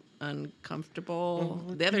 very uncomfortable.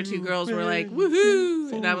 The other two girls were like,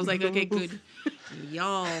 woohoo! And I was like, okay, good.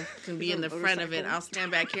 Y'all can be in the front of it. I'll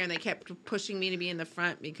stand back here. And they kept pushing me to be in the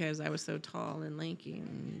front because I was so tall and lanky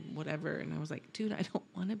and whatever. And I was like, dude, I don't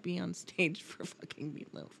want to be on stage for fucking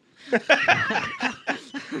Meatloaf.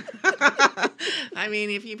 I mean,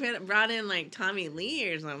 if you brought in like Tommy Lee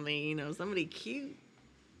or something, somebody cute.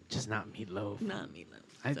 Just not Meatloaf. Not Meatloaf.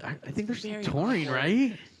 I think they're still very touring, hard.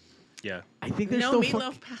 right? Yeah. I think they're No, still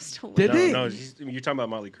Meatloaf passed away. Did they? No, you're talking about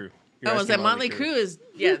Motley Crue. Oh, was that Motley Crue is...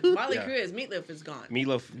 Yeah, Motley Crue is... Meatloaf is gone.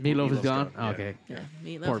 Meatloaf is gone? Oh, okay. Yeah,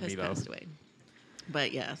 Meatloaf Poor has Meatloaf. passed away.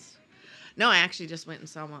 But yes. No, I actually just went and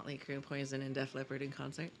saw Motley Crue, Poison, and Def Leppard in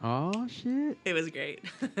concert. Oh, shit. It was great.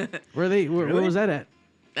 Where was that at?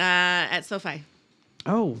 At SoFi.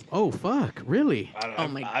 Oh, fuck. Really? Oh,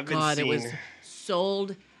 my God. It was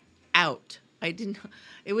sold out. I didn't...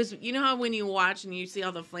 It was... You know how when you watch and you see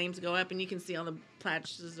all the flames go up and you can see all the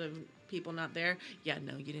patches of people not there? Yeah,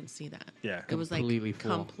 no, you didn't see that. Yeah. It was like Completely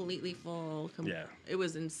full. completely full. Yeah. It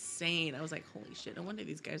was insane. I was like, holy shit, no wonder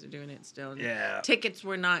these guys are doing it still. And Yeah. tickets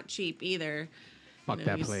were not cheap either. Fuck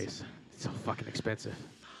that place. It's so fucking expensive.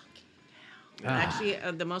 Actually,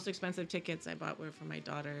 the most expensive tickets I bought were for my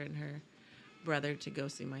daughter and her brother to go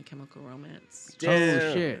see My Chemical Romance. Oh,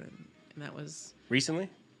 shit. And that was... Recently?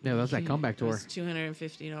 Yeah, that's that comeback It tour. was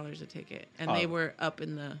 $250 a ticket. And they were up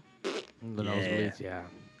in the... The nosebleeds, yeah.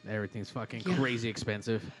 Everything's fucking crazy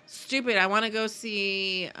expensive. Stupid. I want to go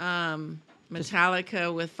see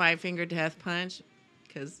Metallica with Five Finger Death Punch.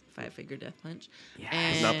 Because Five Finger Death Punch. Yeah.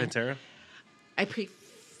 And Not Pantera? I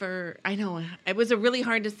prefer... I know. It was a really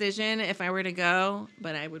hard decision if I were to go.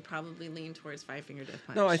 But I would probably lean towards Five Finger Death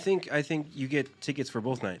Punch. No, I think you get tickets for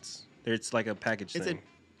both nights. It's like a package thing.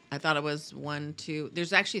 I thought it was 1, 2.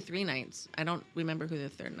 There's actually 3 nights. I don't remember who the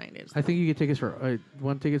third night is. I think you get tickets for...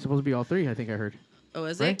 one ticket's supposed to be all 3, I think I heard. Oh,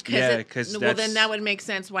 is Right? it? Yeah, because well, then that would make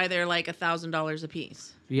sense why they're like $1,000 a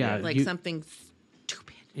piece. Yeah. Like something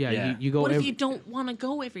stupid. Yeah, you go... What if you don't want to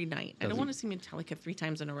go every night? I don't want to see Metallica 3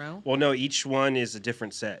 times in a row. Well, no, each one is a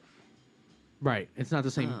different set. Right. It's not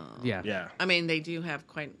the same... Yeah. Yeah. I mean, they do have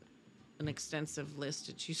quite an extensive list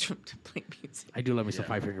to choose from to play music. I do love me some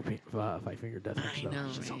Five Finger Death Punch, I though. know,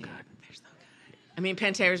 It's so right? good. They're so good. I mean,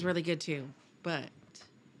 Pantera's really good too, but I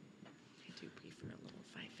do prefer a little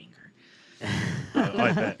Five Finger.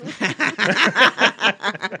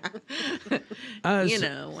 I bet. You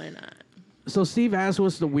know, why not? So Steve asked,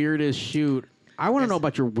 what's the weirdest shoot? I want to know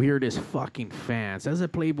about your weirdest fucking fans. As a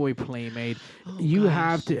Playboy Playmate, you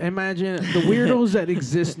have to imagine the weirdos that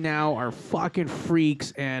exist now are fucking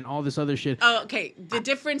freaks and all this other shit. Oh, okay. The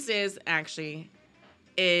difference is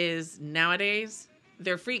nowadays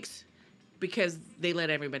they're freaks because they let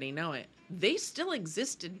everybody know it. They still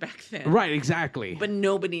existed back then. Right, exactly. But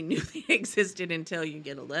nobody knew they existed until you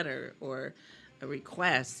get a letter or a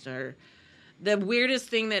request. Or the weirdest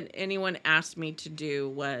thing that anyone asked me to do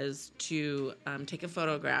was to take a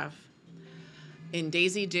photograph in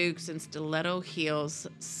Daisy Dukes and stiletto heels,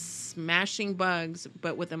 smashing bugs,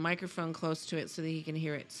 but with a microphone close to it so that he can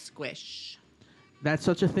hear it squish. That's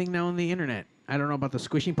such a thing now on the internet. I don't know about the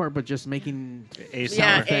squishing part, but just making ASMR.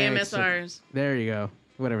 Yeah, effects. AMSRs. There you go.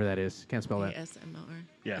 Whatever that is. Can't spell that. ASMR.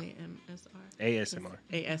 Yeah. AMSR. ASMR.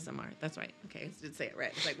 ASMR. That's right. Okay, I did say it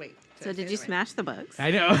right. It's like, wait. So did you smash the bugs?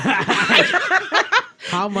 I know.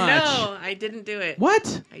 How much? No, I didn't do it.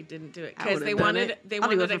 What? I didn't do it I because would've they done wanted it. they I'll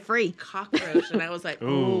do wanted it a for free. cockroach, and I was like,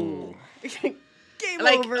 Ooh. Game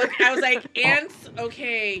like over. I was like, ants.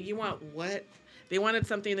 Okay, you want what? They wanted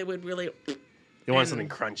something that would really. They want something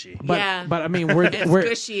crunchy. But, yeah, but I mean, we're and we're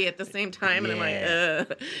squishy at the same time, and I'm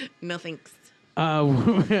like, no thanks.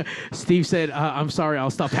 Steve said, "I'm sorry, I'll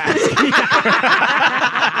stop asking."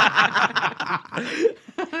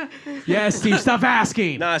 Yes, Steve, stop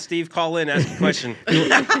asking. Nah, Steve, call in, ask a question. You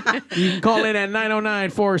can call in at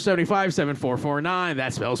 909-475-7449.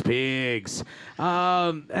 That spells pigs.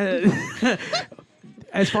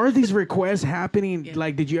 As far as these requests happening,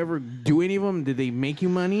 like, did you ever do any of them? Did they make you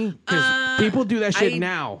money? 'Cause People do that shit I-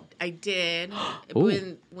 now. I did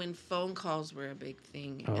Ooh. when phone calls were a big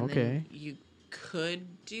thing. Oh, and okay. then you could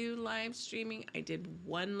do live streaming. I did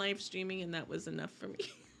one live streaming, and that was enough for me.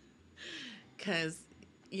 Because,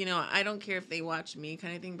 I don't care if they watch me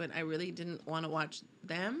kind of thing, but I really didn't want to watch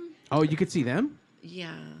them. Oh, you could see them?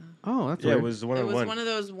 Yeah. Oh, that's Yeah, weird. it was It one-on-one. was one of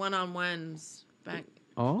those one-on-ones back.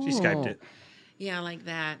 Oh. She Skyped it. Yeah, like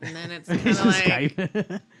that. And then it's kind of like,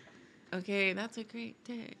 Skype. okay, that's a great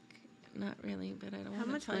dick. Not really, but I don't want to How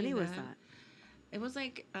much tell money you was that. that? It was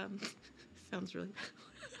like, sounds really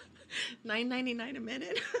 $9.99 a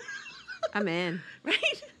minute. I'm in.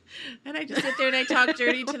 Right? And I just sit there and I talk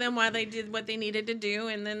dirty to them while they did what they needed to do,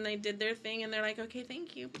 and then they did their thing, and they're like, okay,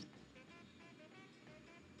 thank you.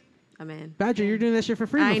 I'm in. Badger, you're doing that shit for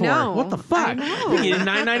free I before. know. What the fuck? I know. You're getting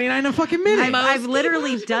 $9.99 a fucking minute. I've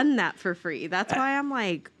literally done that for free. That's why I'm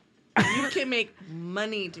like, You can make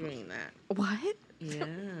money doing that. what?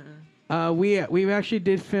 Yeah. We actually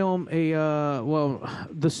did film a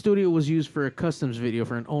the studio was used for a customs video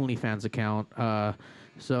for an OnlyFans account.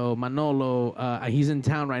 So Manolo, he's in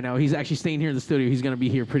town right now. He's actually staying here in the studio. He's gonna be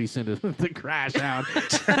here pretty soon to crash out.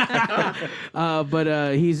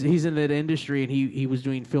 But he's in that industry, and he was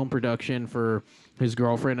doing film production for his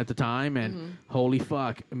girlfriend at the time, and holy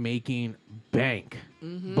fuck, making bank.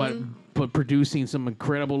 But producing some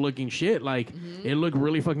incredible looking shit. Like it looked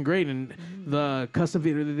really fucking great. And the custom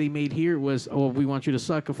video that they made here was, we want you to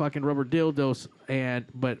suck a fucking rubber dildos,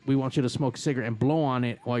 but we want you to smoke a cigarette and blow on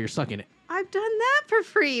it while you're sucking it. I've done that for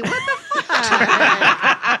free. What the fuck?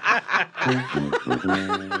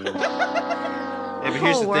 Yeah, but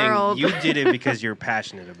here's the world. thing. You did it because you're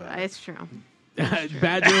passionate about it. It's true.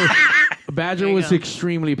 Badger was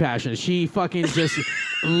extremely passionate. She fucking just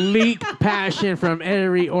leaked passion from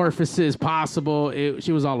every orifices possible.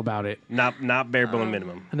 She was all about it. Not bare bone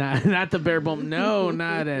minimum. Not the bare bone. No,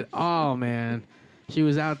 not at all, man. She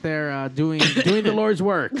was out there doing the Lord's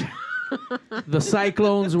work. The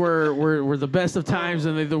Cyclones were the best of times,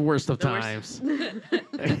 and they're the worst of times.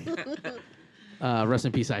 Rest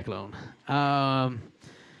in peace, Cyclone.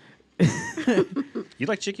 You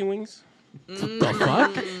like chicken wings? The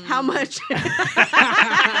fuck? How much?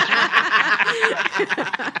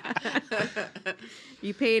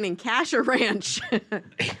 You paying in cash or ranch?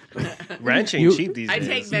 Ranch ain't cheap these I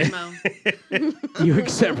days. take Venmo. You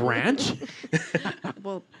accept ranch?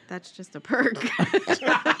 Well, that's just a perk.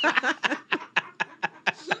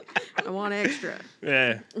 I want extra.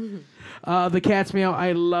 Yeah. The cat's meow.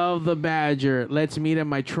 I love the Badger. Let's meet in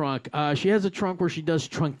my trunk. She has a trunk where she does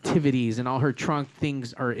trunktivities, and all her trunk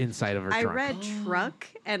things are inside of her I trunk. read truck,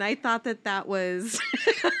 and I thought that was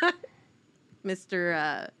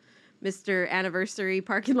Mr. Anniversary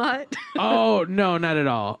parking lot. Oh, no, not at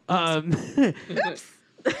all.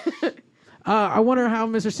 I wonder how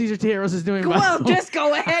Mr. Cesar Tierros is doing. Well, just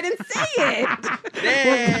go ahead and say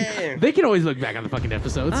it. They can always look back on the fucking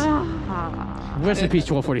episodes. Rest in peace,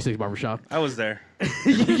 1246 Barbershop. I was there.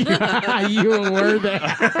 You were there.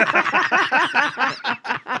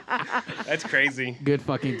 That's crazy. Good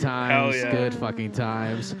fucking times. Hell yeah. Good fucking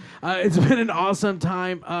times. It's been an awesome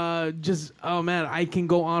time. Oh man, I can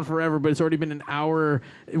go on forever, but it's already been an hour,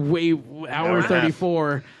 hour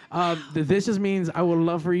 34. This just means I would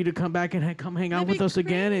love for you to come back and come hang out with us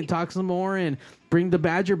again and talk some more and bring the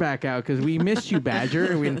Badger back out, because we missed you,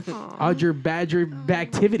 Badger. All your Badger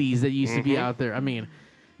activities that used to be out there. I mean,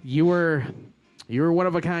 you were one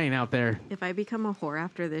of a kind out there. If I become a whore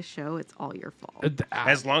after this show, it's all your fault.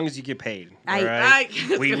 As long as you get paid. I- All right?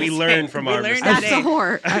 I- we learn from our mistakes. That's a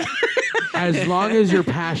whore. As long as you're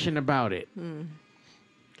passionate about it.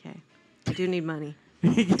 Okay. I do need money.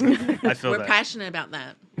 I feel We're that. passionate about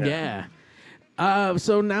that. Yeah.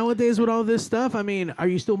 So nowadays with all this stuff, I mean, are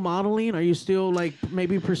you still modeling? Are you still like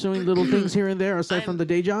maybe pursuing little things here and there aside from the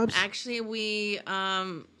day jobs? Actually,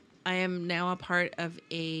 I am now a part of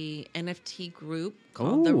a NFT group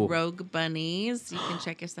called the Ooh. Rogue Bunnies. You can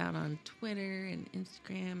check us out on Twitter and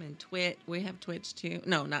Instagram and Twitch. We have Twitch too.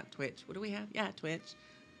 No, not Twitch. What do we have? Yeah, Twitch.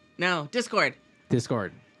 No, Discord.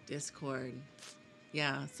 Discord.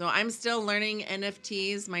 Yeah. So I'm still learning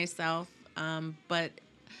NFTs myself, but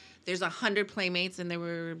there's 100 playmates, and they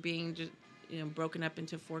were being just, broken up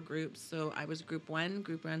into 4 groups. So I was group 1.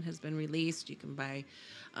 Group 1 has been released. You can buy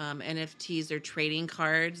NFTs. They're trading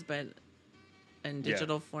cards, but in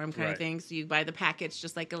digital form kind of thing. So you buy the packets,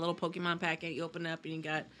 just like a little Pokemon packet. You open it up, and you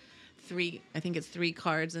got 3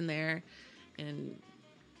 cards in there, and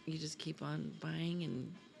you just keep on buying,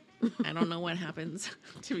 and I don't know what happens,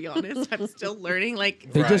 to be honest. I'm still learning.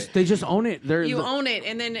 Like They just own it. you own it,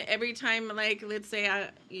 and then every time, like, let's say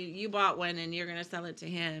you bought one and you're gonna sell it to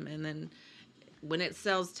him, and then when it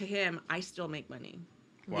sells to him, I still make money.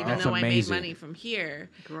 Wow. Even That's though I make amazing. money from here,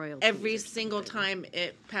 Royalties every or single time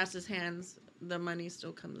it passes hands, the money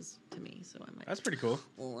still comes to me. So I'm like, That's pretty cool.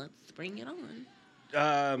 well, let's bring it on.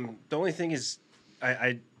 The only thing is,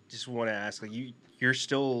 I just want to ask, like, you're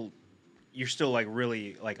still like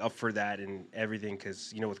really like up for that and everything,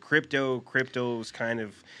 because with crypto's kind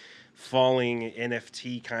of falling.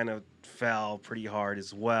 NFT kind of fell pretty hard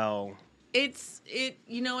as well. It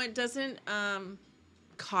doesn't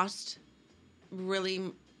cost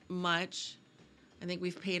really much. I think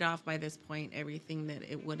we've paid off by this point everything that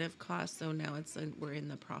it would have cost. So now we're in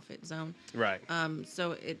the profit zone. Right.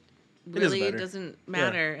 So it is really better. doesn't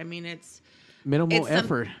matter. I mean, it's Minimal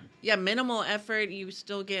effort. Minimal effort. You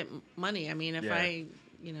still get money. I mean, if Yeah. I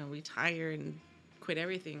retire and quit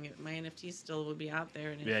everything, my NFT still will be out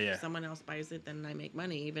there, and if someone else buys it, then I make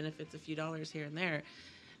money, even if it's a few dollars here and there.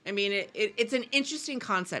 I mean, it's an interesting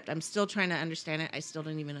concept. I'm still trying to understand it. I still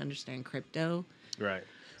don't even understand crypto. Right.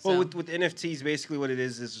 So- Well, with NFTs, basically what it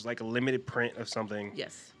is like a limited print of something.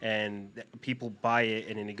 Yes. And people buy it,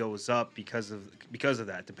 and then it goes up because of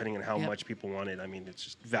that, depending on how Yep. much people want it. I mean, it's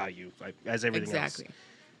just value, like as everything Exactly. else.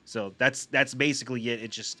 So that's basically it.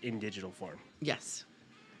 It's just in digital form. Yes.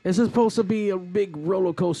 It's supposed to be a big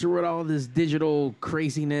roller coaster with all this digital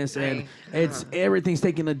craziness, and everything's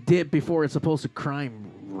taking a dip before it's supposed to climb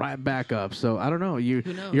right back up. So I don't know. Who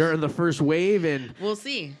knows? You're in the first wave, and We'll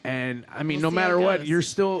see. And I mean, We'll no see how matter it what, goes.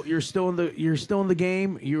 you're still in the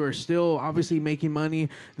game. You are still obviously making money.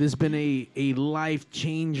 There's been a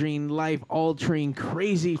life-changing, life-altering,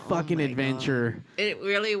 crazy fucking my adventure. It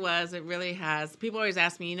really was. It really has. People always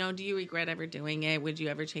ask me, do you regret ever doing it? Would you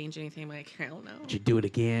ever change anything? I'm like, hell no. Would you do it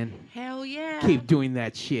again? Hell yeah. Keep doing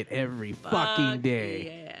that shit every fucking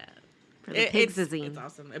day. Yeah. For the Pigzazine. It's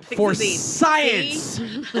awesome. For Pigzazine. science.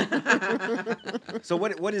 See? So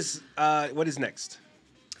what is next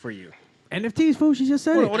for you? NFTs, fool. She just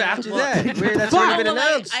said it. What after Well, that? That's already been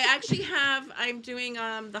announced. I actually I'm doing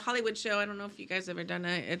the Hollywood show. I don't know if you guys ever done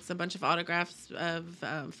it. It's a bunch of autographs of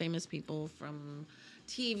famous people from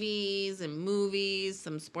TVs and movies.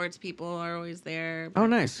 Some sports people are always there. Oh,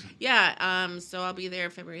 nice. Yeah. So I'll be there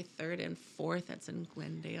February 3rd and 4th. That's in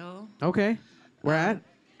Glendale. Okay. Where at?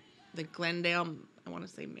 The Glendale. I want to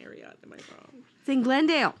say Marriott. Am I wrong? It's in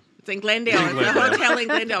Glendale. It's in Glendale. It's a hotel in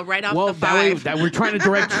Glendale, right off the that way, 5. we're trying to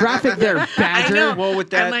direct traffic there, Badger. I know. Well,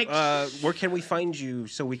 with that, I'm like- where can we find you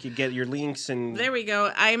so we could get your links and? There we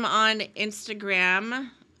go. I'm on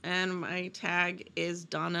Instagram, and my tag is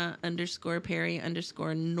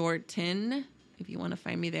Donna_Perry_Norton. If you want to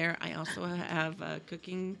find me there, I also have a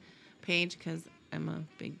cooking page because I'm a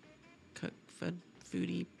big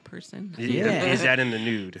foodie person. Yeah. Is that in the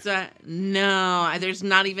nude? So, no, there's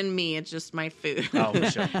not even me. It's just my food. Oh, for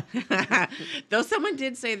sure. Though someone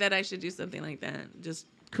did say that I should do something like that. Just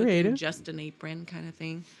cooking Creative. just an apron kind of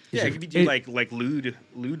thing. Yeah, if you do like lewd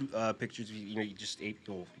pictures, you just ate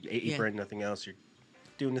apron, nothing else. You're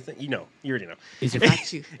doing the thing. You already know. Is your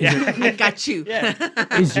Got you. I got you.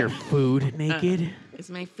 is your food naked? Is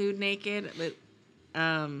my food naked? But,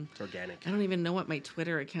 It's organic. I don't even know what my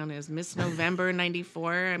Twitter account is. Miss November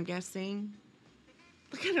 94, I'm guessing.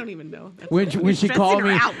 Look, I don't even know. That's When she called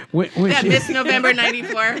me, when yeah, she, Miss November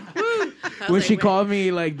 94. when she called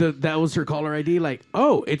me, like that was her caller ID. Like,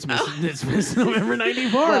 oh, it's Miss November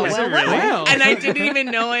 94. Well, Like, well, wow. And I didn't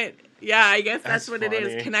even know it. Yeah, I guess that's what it funny.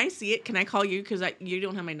 is. Can I see it? Can I call you? Because you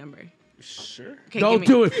don't have my number. Sure. Okay, Don't give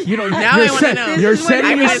do me- it. You know, Now you're, I wanna know. you're This is what setting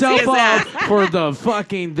I wanna see yourself his up ass. for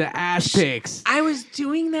the ass pics. I was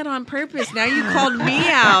doing that on purpose. Now you called me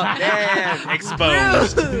out. Damn,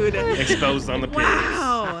 exposed. Rude. Exposed on the page.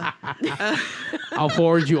 Wow. I'll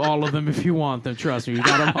forward you all of them if you want them. Trust me, you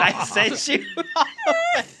got them all. I sent you.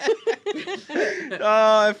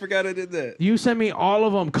 Oh, I forgot I did that. You send me all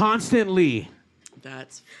of them constantly.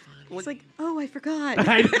 That's funny. It's like, oh, I forgot.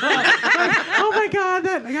 I know. Oh my god,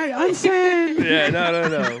 that I got unsent. Yeah,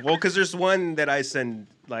 no. Well, because there's one that I send,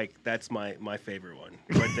 like, that's my favorite one.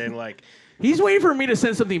 But then, like, He's waiting for me to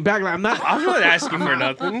send something back. Like, I'm not asking for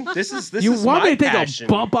nothing. This is you is want my me to take passion. a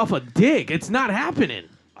bump off a dick? It's not happening.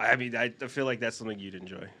 I mean, I feel like that's something you'd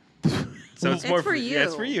enjoy. So it's It's more for Yeah,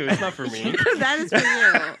 it's you. for you. It's not for me. That is for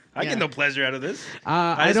you. I get no pleasure out of this.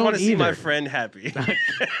 I I just don't want to see my either. friend happy.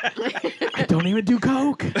 I don't even do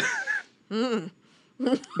coke.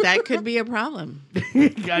 That could be a problem.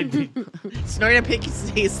 Snort a piggy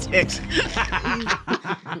stick.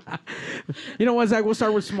 You know what, Zach? We'll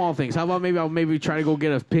start with small things. How about I'll try to go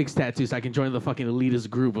get a pig's tattoo so I can join the fucking elitist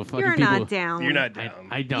group of fucking You're people. not down. You're not down.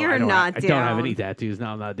 I don't. You're I don't, not I don't have down. any tattoos. No,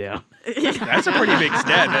 I'm not down. That's a pretty big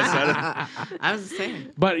stat. I was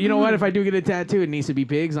saying. But you know what? If I do get a tattoo, it needs to be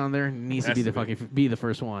pigs on there. It needs to be Has the to fucking be the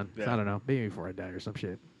first one. Yeah. I don't know. Maybe before I die or some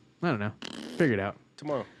shit. I don't know. Figure it out.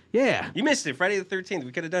 Tomorrow. Yeah. You missed it. Friday the 13th.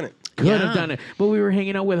 We could have done it. Could have done it. But we were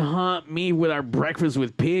hanging out with me with our breakfast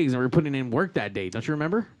with pigs, and we were putting in work that day. Don't you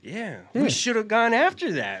remember? Yeah. We should have gone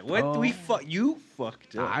after that. What? Oh. You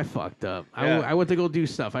fucked up. I fucked up. Yeah. I went to go do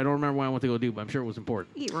stuff. I don't remember what I went to go do, but I'm sure it was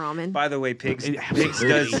important. Eat ramen. By the way, Pigs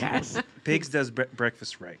does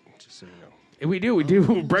breakfast right, just so you know. We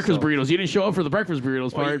do breakfast burritos. You didn't show up for the breakfast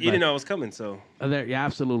burritos Well, part. you didn't know I was coming, so. You're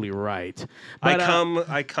absolutely right. I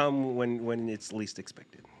But, come when it's least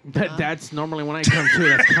expected. That's normally when I come too.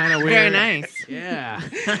 That's kind of weird. Very nice. Yeah.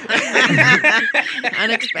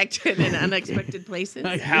 Unexpected in unexpected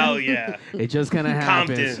places. Hell yeah. It just kind of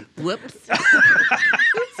happens. Compton. Whoops.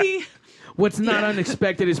 Oopsie. What's not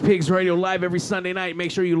unexpected is Pigs Radio live every Sunday night. Make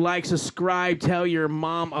sure you like, subscribe, tell your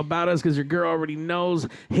mom about us because your girl already knows.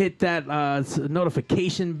 Hit that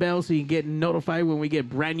notification bell so you get notified when we get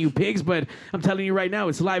brand new pigs. But I'm telling you right now,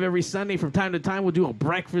 it's live every Sunday. From time to time, we'll do a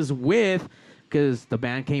breakfast with because the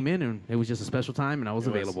band came in and it was just a special time and I was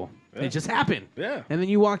available. Yeah. It just happened. Yeah. And then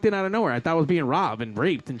you walked in out of nowhere. I thought I was being robbed and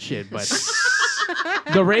raped and shit, but...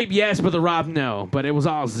 The rape, yes, but the rob, no. But it was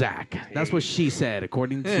all Zach. That's what she said,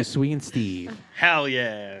 according to Sweet and Steve. Hell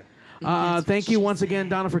yeah. Thank you once again,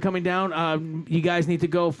 Donna, for coming down. You guys need to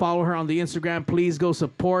go follow her on the Instagram. Please go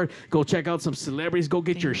support. Go check out some celebrities. Go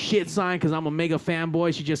get your shit signed because I'm a mega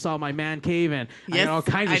fanboy. She just saw my man cave and I got all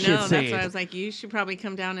kinds of shit That's saved. why I was like, you should probably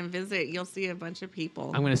come down and visit. You'll see a bunch of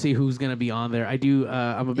people. I'm going to see who's going to be on there. I do.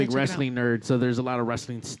 I'm a big check it wrestling nerd, so there's a lot of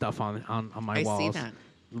wrestling stuff on my I walls. see that.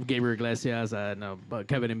 Gabriel Iglesias,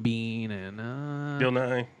 Kevin and Bean, and Bill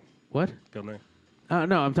Nye. What? Bill Nye.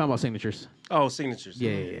 No, I'm talking about signatures. Oh, signatures.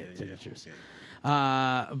 Yeah, signatures.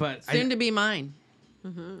 But Soon to be mine.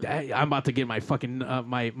 I'm about to get my fucking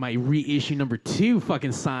my reissue number 2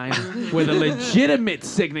 fucking signed with a legitimate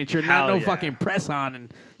signature, not no fucking press on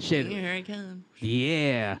and shit. Here I come.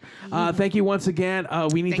 Yeah. Thank you once again.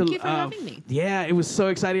 We need Thank to. you for having me. Yeah, it was so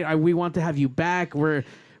exciting. We want to have you back.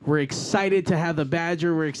 We're excited to have the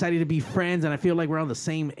Badger. We're excited to be friends, and I feel like we're on the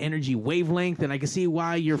same energy wavelength, and I can see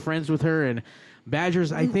why you're friends with her. And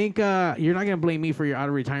Badgers, I think you're not going to blame me for your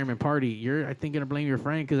out-of-retirement party. You're, I think, going to blame your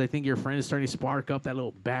friend because I think your friend is starting to spark up that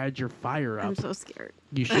little Badger fire up. I'm so scared.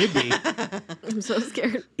 You should be. I'm so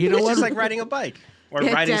scared. You know It's what? just like riding a bike or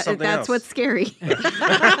riding something That's else. what's scary.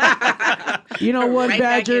 You know what, Right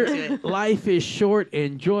back Badger? into it. Life is short.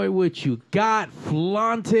 Enjoy what you got.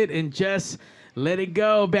 Flaunt it and just let it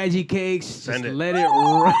go, Badgie Cakes. Send just it. let it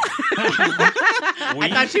run. I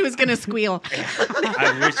thought she was going to squeal.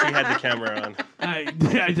 I wish we had the camera on.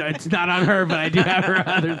 It's not on her, but I do have her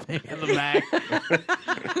other thing in the back.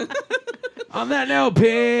 On that note,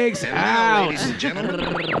 pigs, out. Ladies and gentlemen.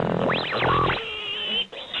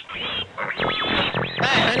 Bye,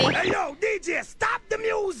 honey. Hey, yo, DJ, stop the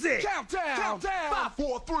music! Countdown! 5,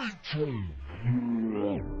 4, 3, 2.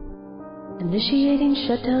 Initiating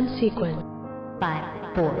shutdown sequence.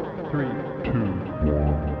 5, 4, 3, 2,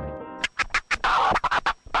 1.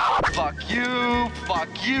 Fuck you! Fuck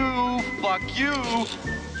you! Fuck you!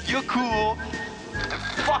 You're cool.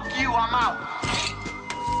 Fuck you! I'm out.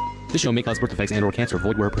 This show may cause birth defects and/or cancer.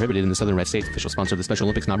 Void where prohibited in the Southern Red States. Official sponsor of the Special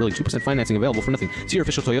Olympics. Not really. 2% financing available for nothing. See your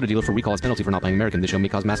official Toyota dealer for recall as penalty for not buying American. This show may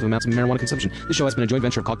cause massive amounts of marijuana consumption. This show has been a joint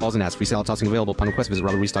venture of cockballs and ass. Free salad tossing available upon request. Visit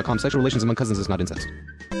robertreese.com. Sexual relations among cousins is not incest.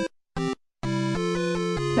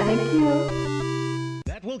 Thank you.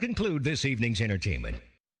 That will conclude this evening's entertainment.